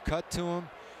clear cut to him,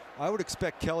 I would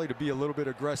expect Kelly to be a little bit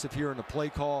aggressive here in the play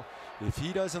call. If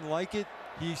he doesn't like it,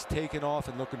 he's taking off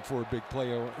and looking for a big play.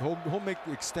 He'll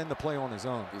extend the play on his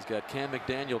own. He's got Cam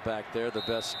McDaniel back there, the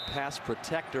best pass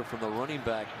protector from the running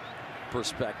back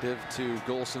perspective, to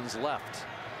Golson's left.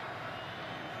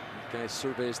 The guy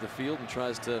surveys the field and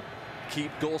tries to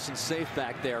keep Golson safe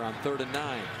back there on 3rd and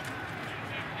 9.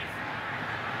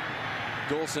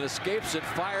 Golson escapes it,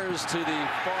 fires to the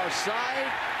far side.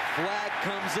 Flag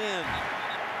comes in,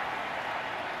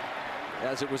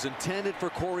 as it was intended for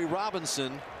Corey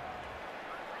Robinson.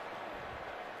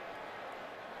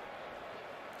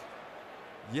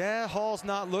 Yeah, Hall's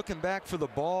not looking back for the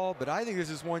ball, but I think this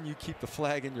is one you keep the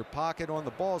flag in your pocket on.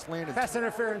 The ball's landed. Pass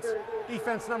interference,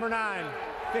 defense number 9.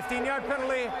 15-yard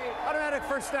penalty, automatic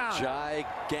 1st down.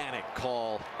 Gigantic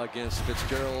call against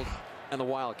Fitzgerald and the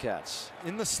Wildcats.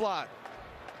 In the slot,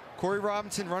 Corey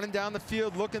Robinson running down the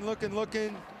field,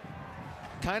 looking.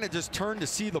 Kind of just turned to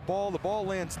see the ball. The ball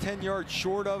lands 10 yards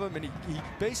short of him, and he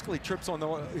basically trips on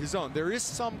his own. There is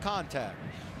some contact.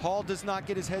 Hall does not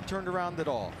get his head turned around at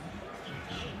all.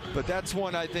 But that's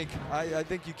one I think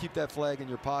you keep that flag in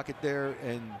your pocket there,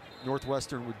 and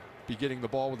Northwestern would be getting the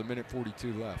ball with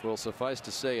 1:42 left. Well, suffice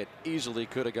to say, it easily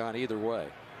could have gone either way.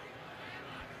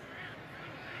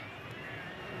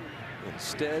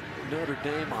 Instead, Notre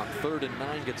Dame on 3rd and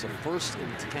 9 gets a 1st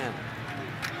and 10.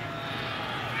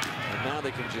 And now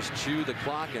they can just chew the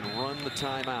clock and run the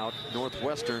timeout.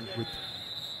 Northwestern, with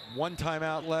 1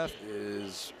 timeout left,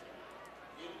 is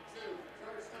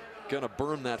going to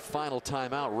burn that final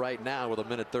timeout right now with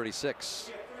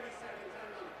 1:36.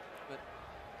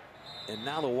 And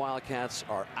now the Wildcats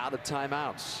are out of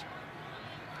timeouts.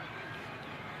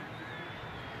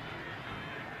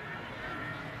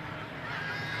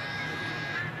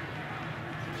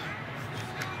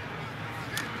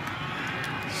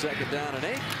 Second down and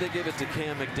 8. They give it to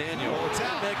Cam McDaniel. Oh, it's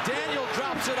out. McDaniel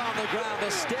drops it on the ground,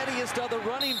 the steadiest of the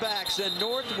running backs, and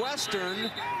Northwestern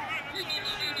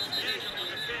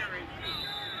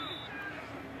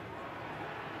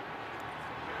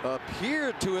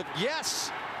appeared to have,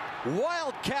 yes,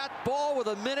 Wildcat ball with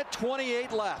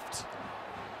 1:28 left.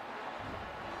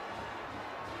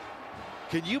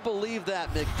 Can you believe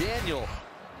that? McDaniel,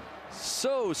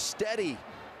 so steady,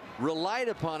 relied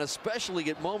upon, especially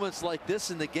at moments like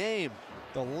this in the game.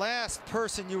 The last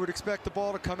person you would expect the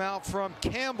ball to come out from.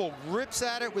 Campbell rips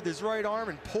at it with his right arm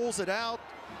and pulls it out.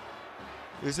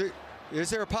 Is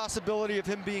there a possibility of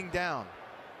him being down?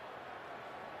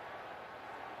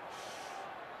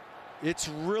 It's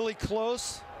really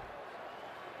close.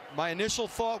 My initial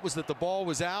thought was that the ball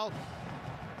was out.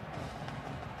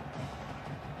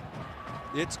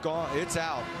 It's gone. It's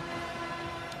out.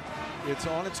 It's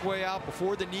on its way out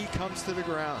before the knee comes to the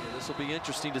ground. This will be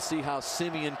interesting to see how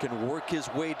Siemian can work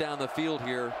his way down the field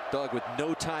here, Doug, with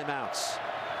no timeouts.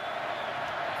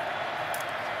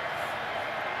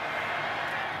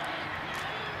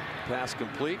 Pass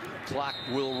complete. Clock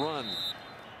will run.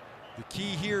 The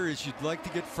key here is you'd like to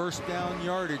get first down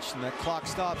yardage, and that clock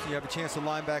stops and you have a chance to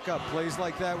line back up. Plays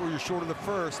like that where you're short of the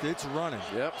first, it's running.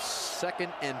 Yep,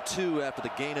 2nd and 2 after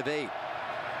the gain of 8.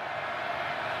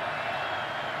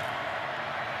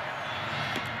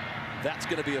 That's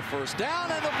going to be a first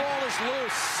down, and the ball is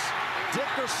loose.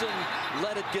 Dickerson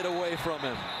let it get away from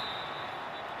him.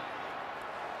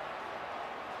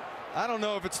 I don't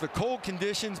know if it's the cold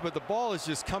conditions, but the ball is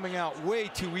just coming out way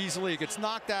too easily. It gets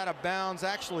knocked out of bounds,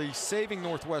 actually saving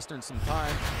Northwestern some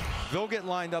time. They'll get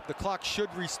lined up. The clock should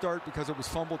restart because it was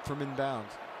fumbled from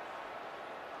inbounds.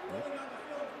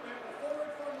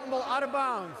 Fumble out of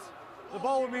bounds. The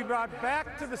ball will be brought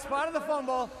back to the spot of the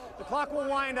fumble. The clock will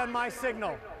wind on my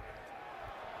signal.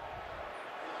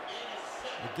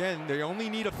 Again, they only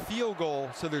need a field goal,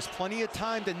 so there's plenty of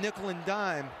time to nickel and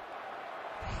dime.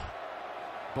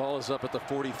 Ball is up at the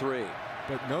 43.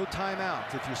 But no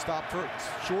timeouts. If you stop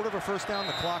short of a first down,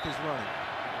 the clock is running.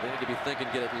 They need to be thinking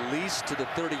get at least to the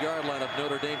 30-yard line of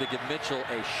Notre Dame to give Mitchell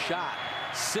a shot.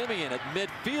 Siemian at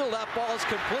midfield. That ball is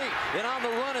complete. And on the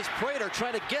run is Prater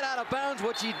trying to get out of bounds,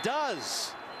 which he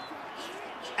does.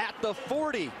 At the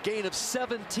 40, gain of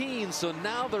 17. So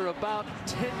now they're about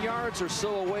 10 yards or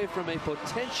so away from a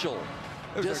potential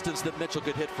distance that Mitchell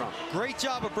could hit from. Great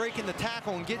job of breaking the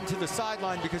tackle and getting to the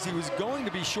sideline because he was going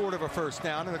to be short of a first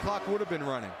down and the clock would have been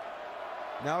running.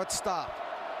 Now it's stopped.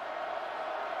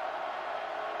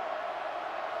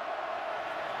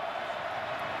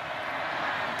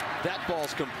 That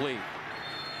ball's complete.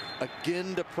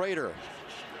 Again to Prater.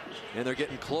 And they're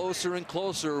getting closer and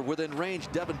closer within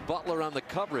range. Devin Butler on the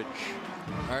coverage.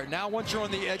 All right, now once you're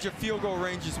on the edge of field goal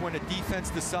range is when a defense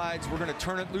decides we're going to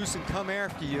turn it loose and come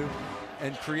after you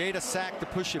and create a sack to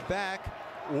push it back,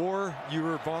 or you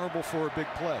are vulnerable for a big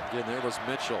play. Again, there was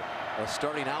Mitchell, a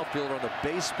starting outfielder on the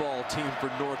baseball team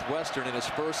for Northwestern in his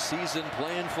first season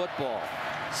playing football.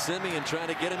 Siemian trying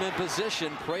to get him in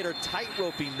position. Prater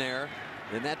tight-roping there,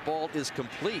 and that ball is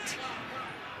complete.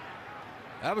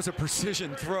 That was a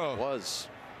precision throw. It was.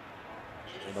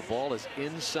 And the ball is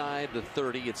inside the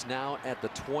 30. It's now at the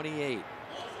 28.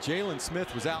 Jalen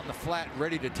Smith was out in the flat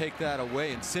ready to take that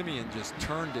away, and Siemian just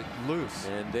turned it loose.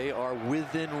 And they are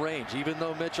within range. Even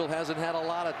though Mitchell hasn't had a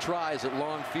lot of tries at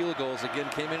long field goals, again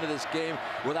came into this game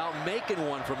without making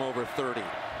one from over 30.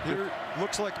 Here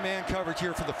looks like man coverage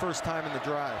here for the first time in the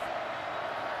drive.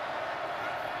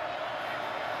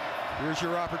 Here's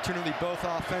your opportunity both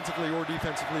offensively or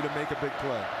defensively to make a big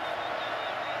play.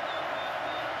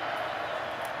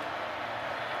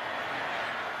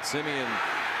 Siemian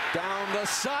down the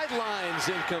sidelines,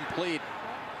 incomplete.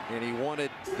 And he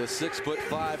wanted the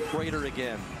 6'5" Prater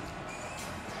again.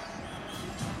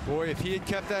 Boy, if he had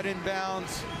kept that in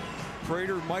bounds,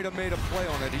 Prater might have made a play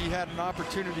on it. He had an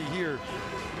opportunity here.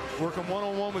 Working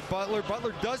one-on-one with Butler.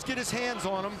 Butler does get his hands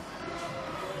on him,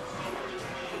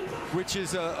 which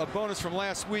is a bonus from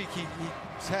last week. He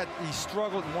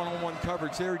struggled in one-on-one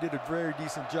coverage there. He did a very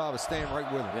decent job of staying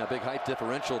right with him. Yeah, big height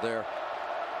differential there.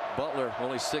 Butler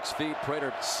only 6 feet.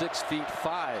 Prater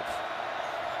 6'5".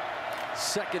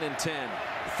 2nd and 10.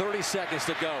 30 seconds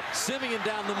to go. Siemian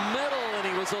down the middle, and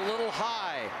he was a little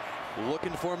high.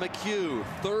 Looking for McHugh.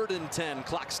 3rd and 10.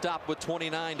 Clock stopped with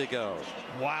 29 to go.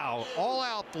 Wow.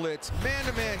 All-out blitz.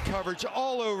 Man-to-man coverage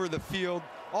all over the field.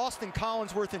 Austin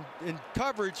Collinsworth in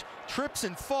coverage, trips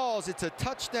and falls. It's a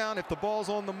touchdown if the ball's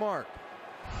on the mark.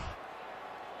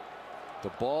 The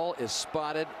ball is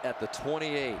spotted at the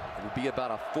 28. It would be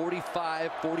about a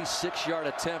 45, 46-yard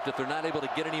attempt if they're not able to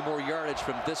get any more yardage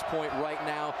from this point right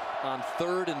now on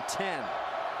 3rd and 10.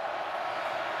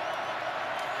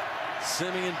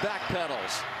 Siemian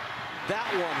backpedals. That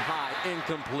one high,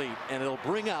 incomplete, and it'll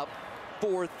bring up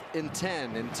 4th and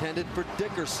 10, intended for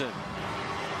Dickerson.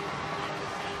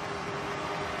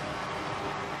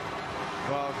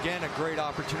 Well, again, a great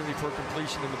opportunity for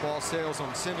completion, and the ball sails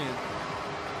on Siemian.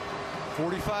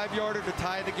 45-yarder to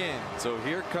tie the game. So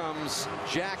here comes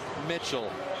Jack Mitchell,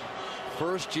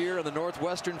 First year in the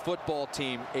Northwestern football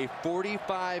team, a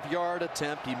 45-yard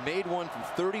attempt. He made one from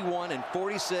 31 and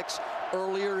 46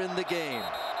 earlier in the game.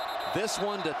 This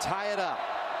one to tie it up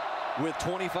with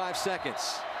 25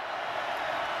 seconds.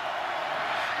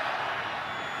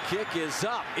 Kick is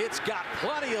up. It's got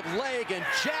plenty of leg, and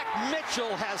Jack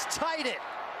Mitchell has tied it.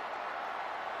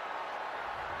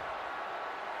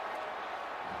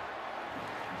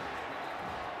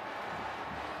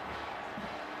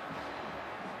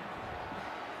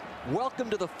 Welcome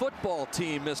to the football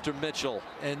team, Mr. Mitchell.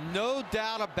 And no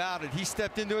doubt about it, he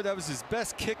stepped into it. That was his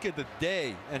best kick of the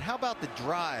day. And how about the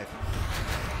drive?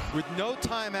 With no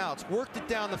timeouts, worked it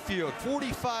down the field,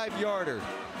 45-yarder.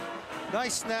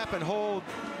 Nice snap and hold,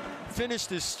 finished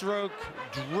his stroke,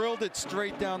 drilled it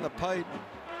straight down the pipe.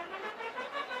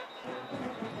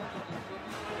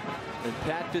 And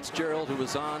Pat Fitzgerald, who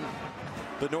was on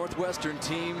the Northwestern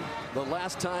team the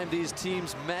last time these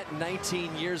teams met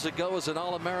 19 years ago as an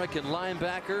All-American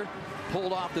linebacker,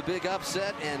 pulled off the big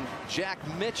upset, and Jack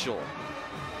Mitchell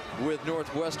with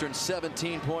Northwestern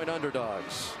 17-point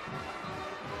underdogs.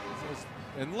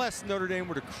 Unless Notre Dame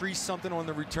were to crease something on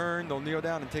the return, they'll kneel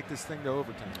down and take this thing to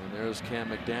overtime. And there's Cam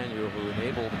McDaniel, who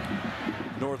enabled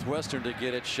Northwestern to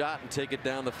get it shot and take it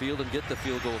down the field and get the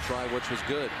field goal try, which was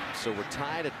good. So we're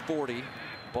tied at 40.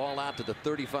 Ball out to the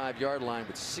 35-yard line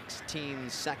with 16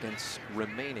 seconds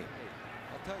remaining.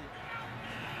 I'll tell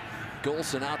you.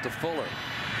 Golson out to Fuller.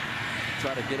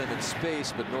 Try to get him in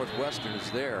space, but Northwestern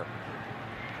is there.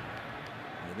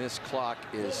 And this clock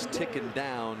is ticking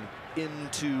down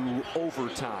into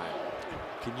overtime.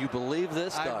 Can you believe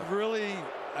this, Doug?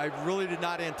 I really did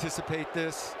not anticipate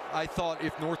this. I thought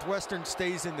if Northwestern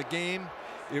stays in the game,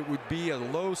 it would be a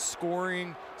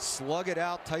low-scoring,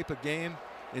 slug-it-out type of game.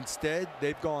 Instead,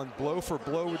 they've gone blow for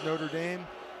blow with Notre Dame,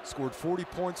 scored 40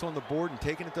 points on the board, and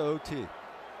taken it to OT.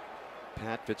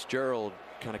 Pat Fitzgerald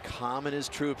kind of calming his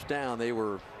troops down. They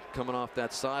were coming off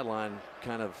that sideline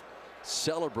kind of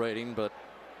celebrating, but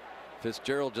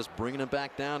Fitzgerald just bringing them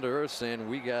back down to earth, saying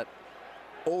we got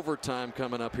overtime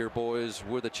coming up here, boys,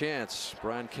 with a chance.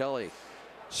 Brian Kelly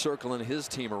circling his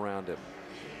team around him.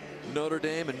 Notre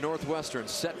Dame and Northwestern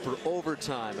set for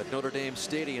overtime at Notre Dame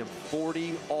Stadium,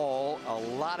 40-all. A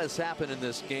lot has happened in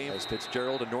this game as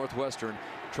Fitzgerald and Northwestern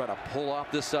try to pull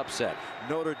off this upset.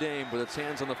 Notre Dame with its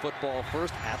hands on the football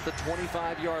first at the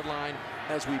 25-yard line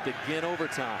as we begin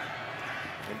overtime.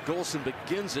 And Golson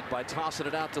begins it by tossing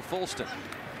it out to Fulston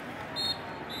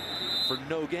for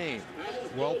no gain.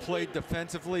 Well played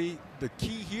defensively. The key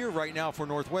here right now for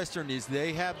Northwestern is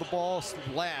they have the ball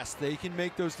last. They can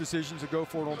make those decisions to go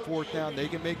for it on fourth down. They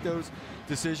can make those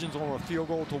decisions on a field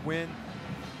goal to win.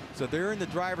 So they're in the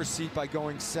driver's seat by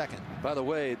going second. By the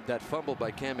way, that fumble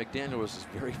by Cam McDaniel was his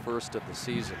very first of the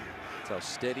season. That's how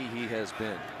steady he has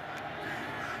been.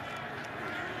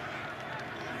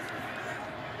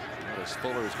 Notice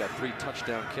Fuller's got 3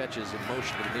 touchdown catches in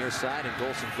motion to the near side, and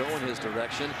Golson going his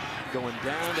direction, going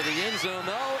down to the end zone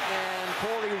though, and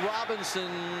Corey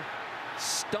Robinson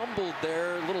stumbled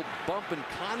there, a little bump and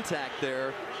contact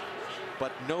there,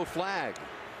 but no flag.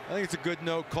 I think it's a good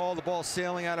no call. The ball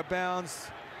sailing out of bounds.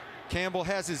 Campbell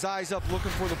has his eyes up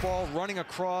looking for the ball, running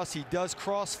across. He does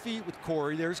cross feet with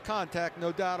Corey. There's contact,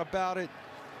 no doubt about it.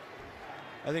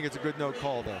 I think it's a good no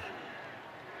call though.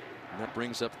 And that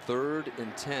brings up 3rd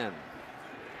and 10.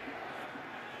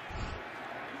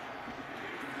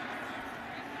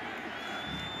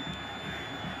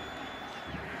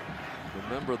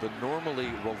 Remember, the normally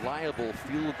reliable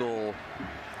field goal.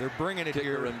 They're bringing it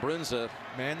here. And Brinza.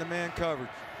 Man-to-man coverage.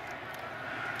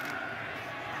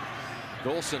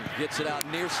 Golson gets it out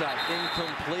near side,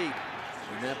 incomplete.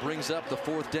 And that brings up the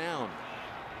 4th down.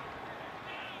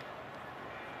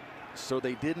 So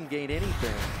they didn't gain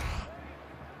anything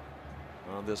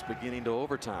on this beginning to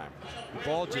overtime. The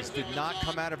ball just did not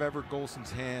come out of Everett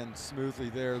Golson's hand smoothly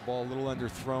there. The ball a little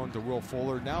underthrown to Will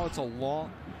Fuller. Now it's a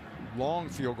long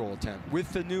field goal attempt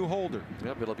with the new holder.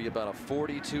 Yep, it'll be about a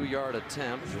 42-yard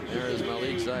attempt. And there is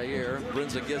Malik Zaire.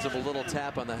 Brinza gives him a little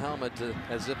tap on the helmet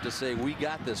as if to say, we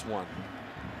got this one.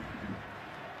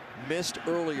 Missed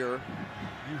earlier.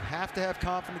 You have to have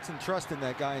confidence and trust in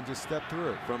that guy and just step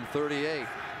through it. From 38.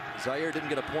 Zaire didn't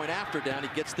get a point after down. He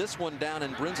gets this one down,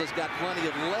 and Brinza's got plenty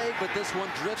of leg, but this one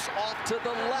drifts off to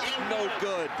the left. No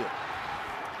good.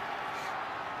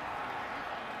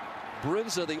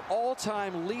 Brinza, the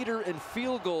all-time leader in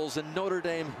field goals in Notre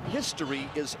Dame history,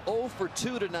 is 0 for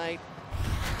 2 tonight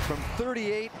from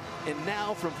 38 and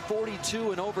now from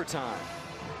 42 in overtime.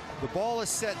 The ball is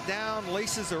set down.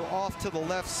 Laces are off to the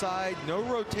left side. No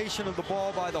rotation of the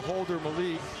ball by the holder,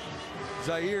 Malik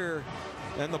Zaire.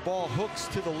 And the ball hooks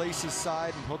to the laces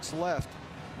side and hooks left.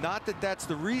 Not that that's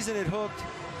the reason it hooked,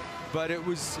 but it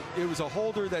was a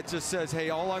holder that just says, hey,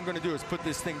 all I'm going to do is put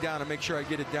this thing down and make sure I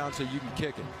get it down so you can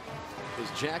kick it. Is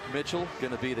Jack Mitchell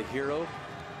going to be the hero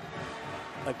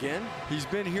again? He's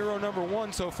been hero number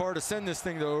 1 so far to send this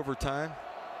thing to overtime.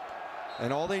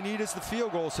 And all they need is the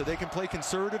field goal so they can play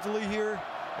conservatively here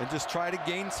and just try to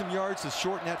gain some yards to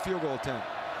shorten that field goal attempt.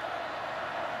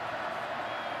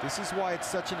 This is why it's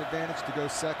such an advantage to go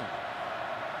second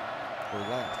or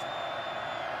last.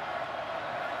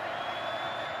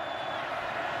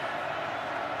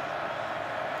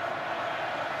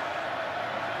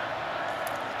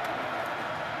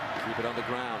 Keep it on the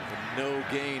ground. And no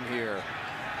gain here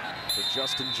for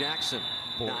Justin Jackson.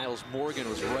 Niles Morgan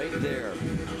was right there.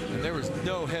 And there was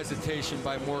no hesitation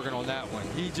by Morgan on that one.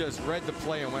 He just read the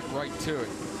play and went right to it.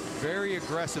 Very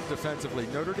aggressive defensively.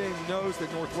 Notre Dame knows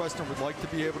that Northwestern would like to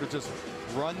be able to just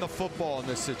run the football in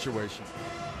this situation.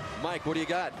 Mike, what do you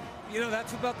got? You know,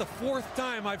 that's about the 4th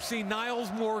time I've seen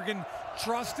Niles Morgan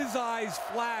trust his eyes,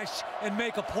 flash, and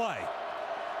make a play.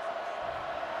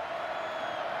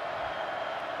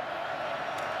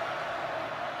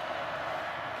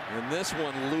 And this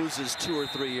one loses 2 or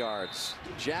 3 yards.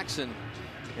 Jackson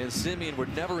and Siemian were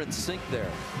never in sync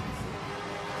there.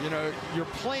 You know, you're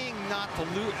playing not to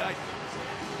lose.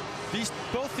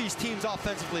 Both these teams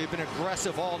offensively have been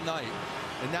aggressive all night.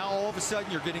 And now all of a sudden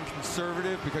you're getting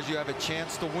conservative because you have a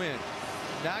chance to win.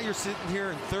 Now you're sitting here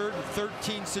in 3rd and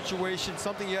 13 situation,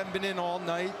 something you haven't been in all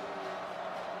night.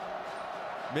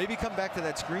 Maybe come back to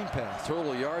that screen pass.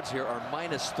 Total yards here are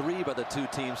 -3 by the 2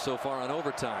 teams so far on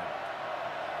overtime.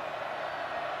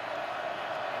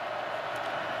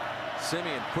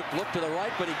 Siemian, quick look to the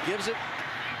right, but he gives it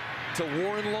to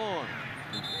Warren Long.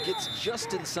 He gets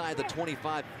just inside the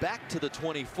 25, back to the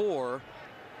 24.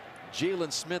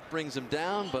 Jalen Smith brings him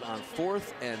down, but on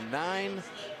 4th and 9,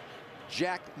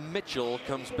 Jack Mitchell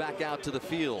comes back out to the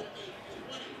field.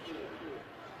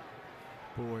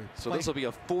 Boy, so this will be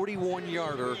a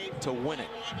 41-yarder to win it.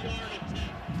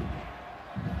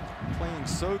 Playing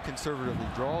so conservatively,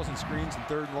 draws and screens in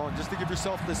 3rd and long, just to give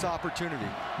yourself this opportunity.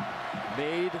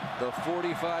 Made the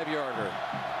 45-yarder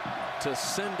to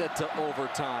send it to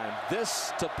overtime.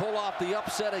 This to pull off the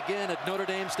upset again at Notre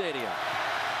Dame Stadium.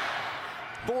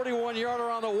 41-yarder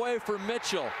on the way for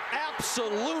Mitchell.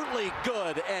 Absolutely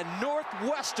good, and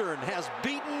Northwestern has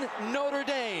beaten Notre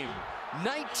Dame.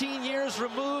 19 years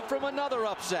removed from another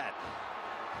upset.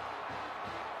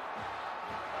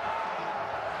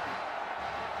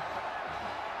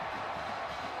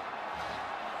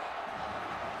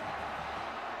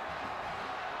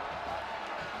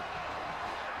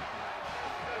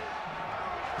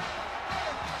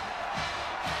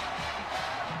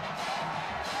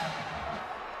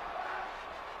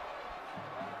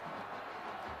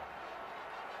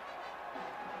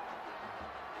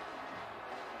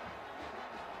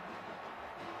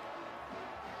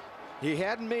 He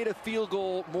hadn't made a field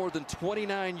goal more than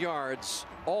 29 yards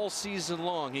all season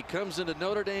long. He comes into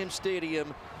Notre Dame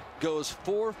Stadium, goes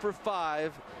 4 for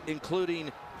 5,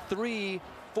 including 3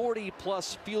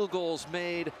 40-plus field goals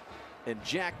made, and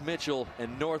Jack Mitchell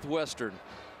and Northwestern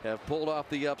have pulled off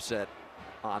the upset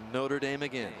on Notre Dame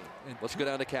again. Let's go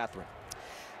down to Catherine.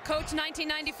 Coach,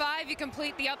 1995, you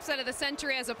complete the upset of the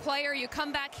century as a player. You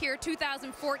come back here,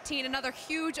 2014, another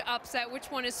huge upset. Which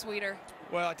one is sweeter?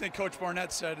 Well, I think Coach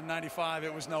Barnett said in '95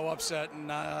 it was no upset,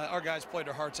 and our guys played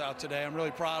their hearts out today. I'm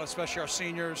really proud, especially our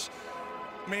seniors.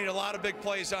 Made a lot of big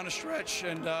plays down the stretch,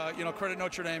 and you know, credit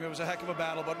Notre Dame. It was a heck of a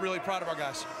battle, but really proud of our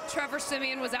guys. Trevor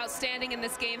Siemian was outstanding in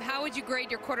this game. How would you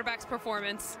grade your quarterback's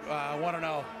performance? I want to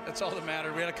know. That's all that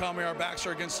mattered. We had to come here. Our backs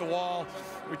are against the wall.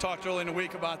 We talked early in the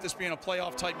week about this being a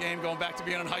playoff-type game, going back to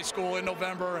being in high school in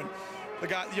November, and the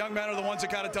young men are the ones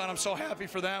that got it done. I'm so happy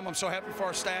for them. I'm so happy for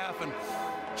our staff, and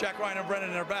Jack, Ryan, and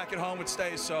Brennan are back at home with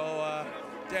Stays, so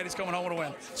Daddy's coming home with a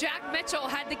win. Jack Mitchell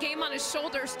had the game on his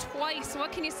shoulders twice.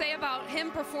 What can you say about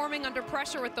him performing under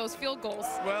pressure with those field goals?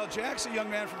 Well, Jack's a young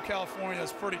man from California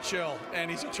that's pretty chill, and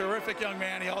he's a terrific young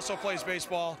man. He also plays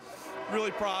baseball.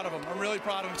 Really proud of him. I'm really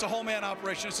proud of him. It's a whole man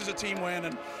operation. This is a team win,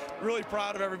 and really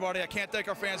proud of everybody. I can't thank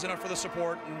our fans enough for the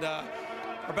support, and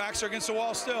our backs are against the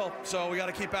wall still, so we got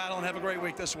to keep battling and have a great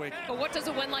week this week. But what does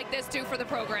a win like this do for the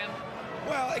program?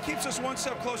 Well, it keeps us one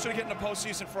step closer to getting the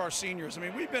postseason for our seniors. I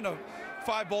mean, we've been to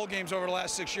 5 bowl games over the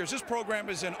last 6 years. This program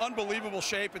is in unbelievable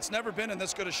shape. It's never been in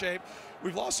this good a shape.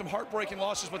 We've lost some heartbreaking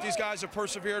losses, but these guys have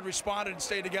persevered, responded, and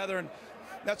stayed together. And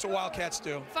That's what Wildcats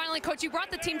do. Finally, Coach, you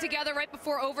brought the team together right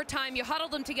before overtime. You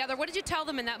huddled them together. What did you tell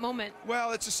them in that moment?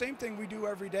 Well, it's the same thing we do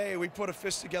every day. We put a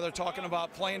fist together talking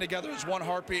about playing together as one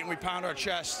heartbeat, and we pound our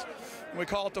chest. And we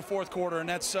call it the fourth quarter, and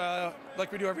that's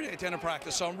like we do every day at the end of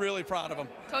practice. So I'm really proud of them.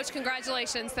 Coach,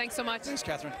 congratulations. Thanks so much. Thanks,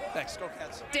 Catherine. Thanks. Go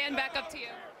Cats. Dan, back up to you.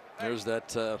 There's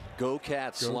that Go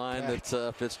Cats line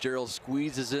that Fitzgerald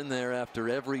squeezes in there after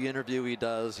every interview he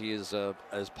does. He is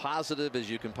as positive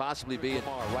as you can possibly be.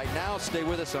 Right now, stay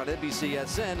with us on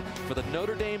NBCSN for the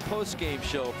Notre Dame postgame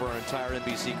show for our entire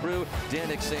NBC crew.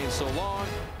 Dan saying so long.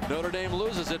 Notre Dame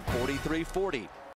loses it 43-40.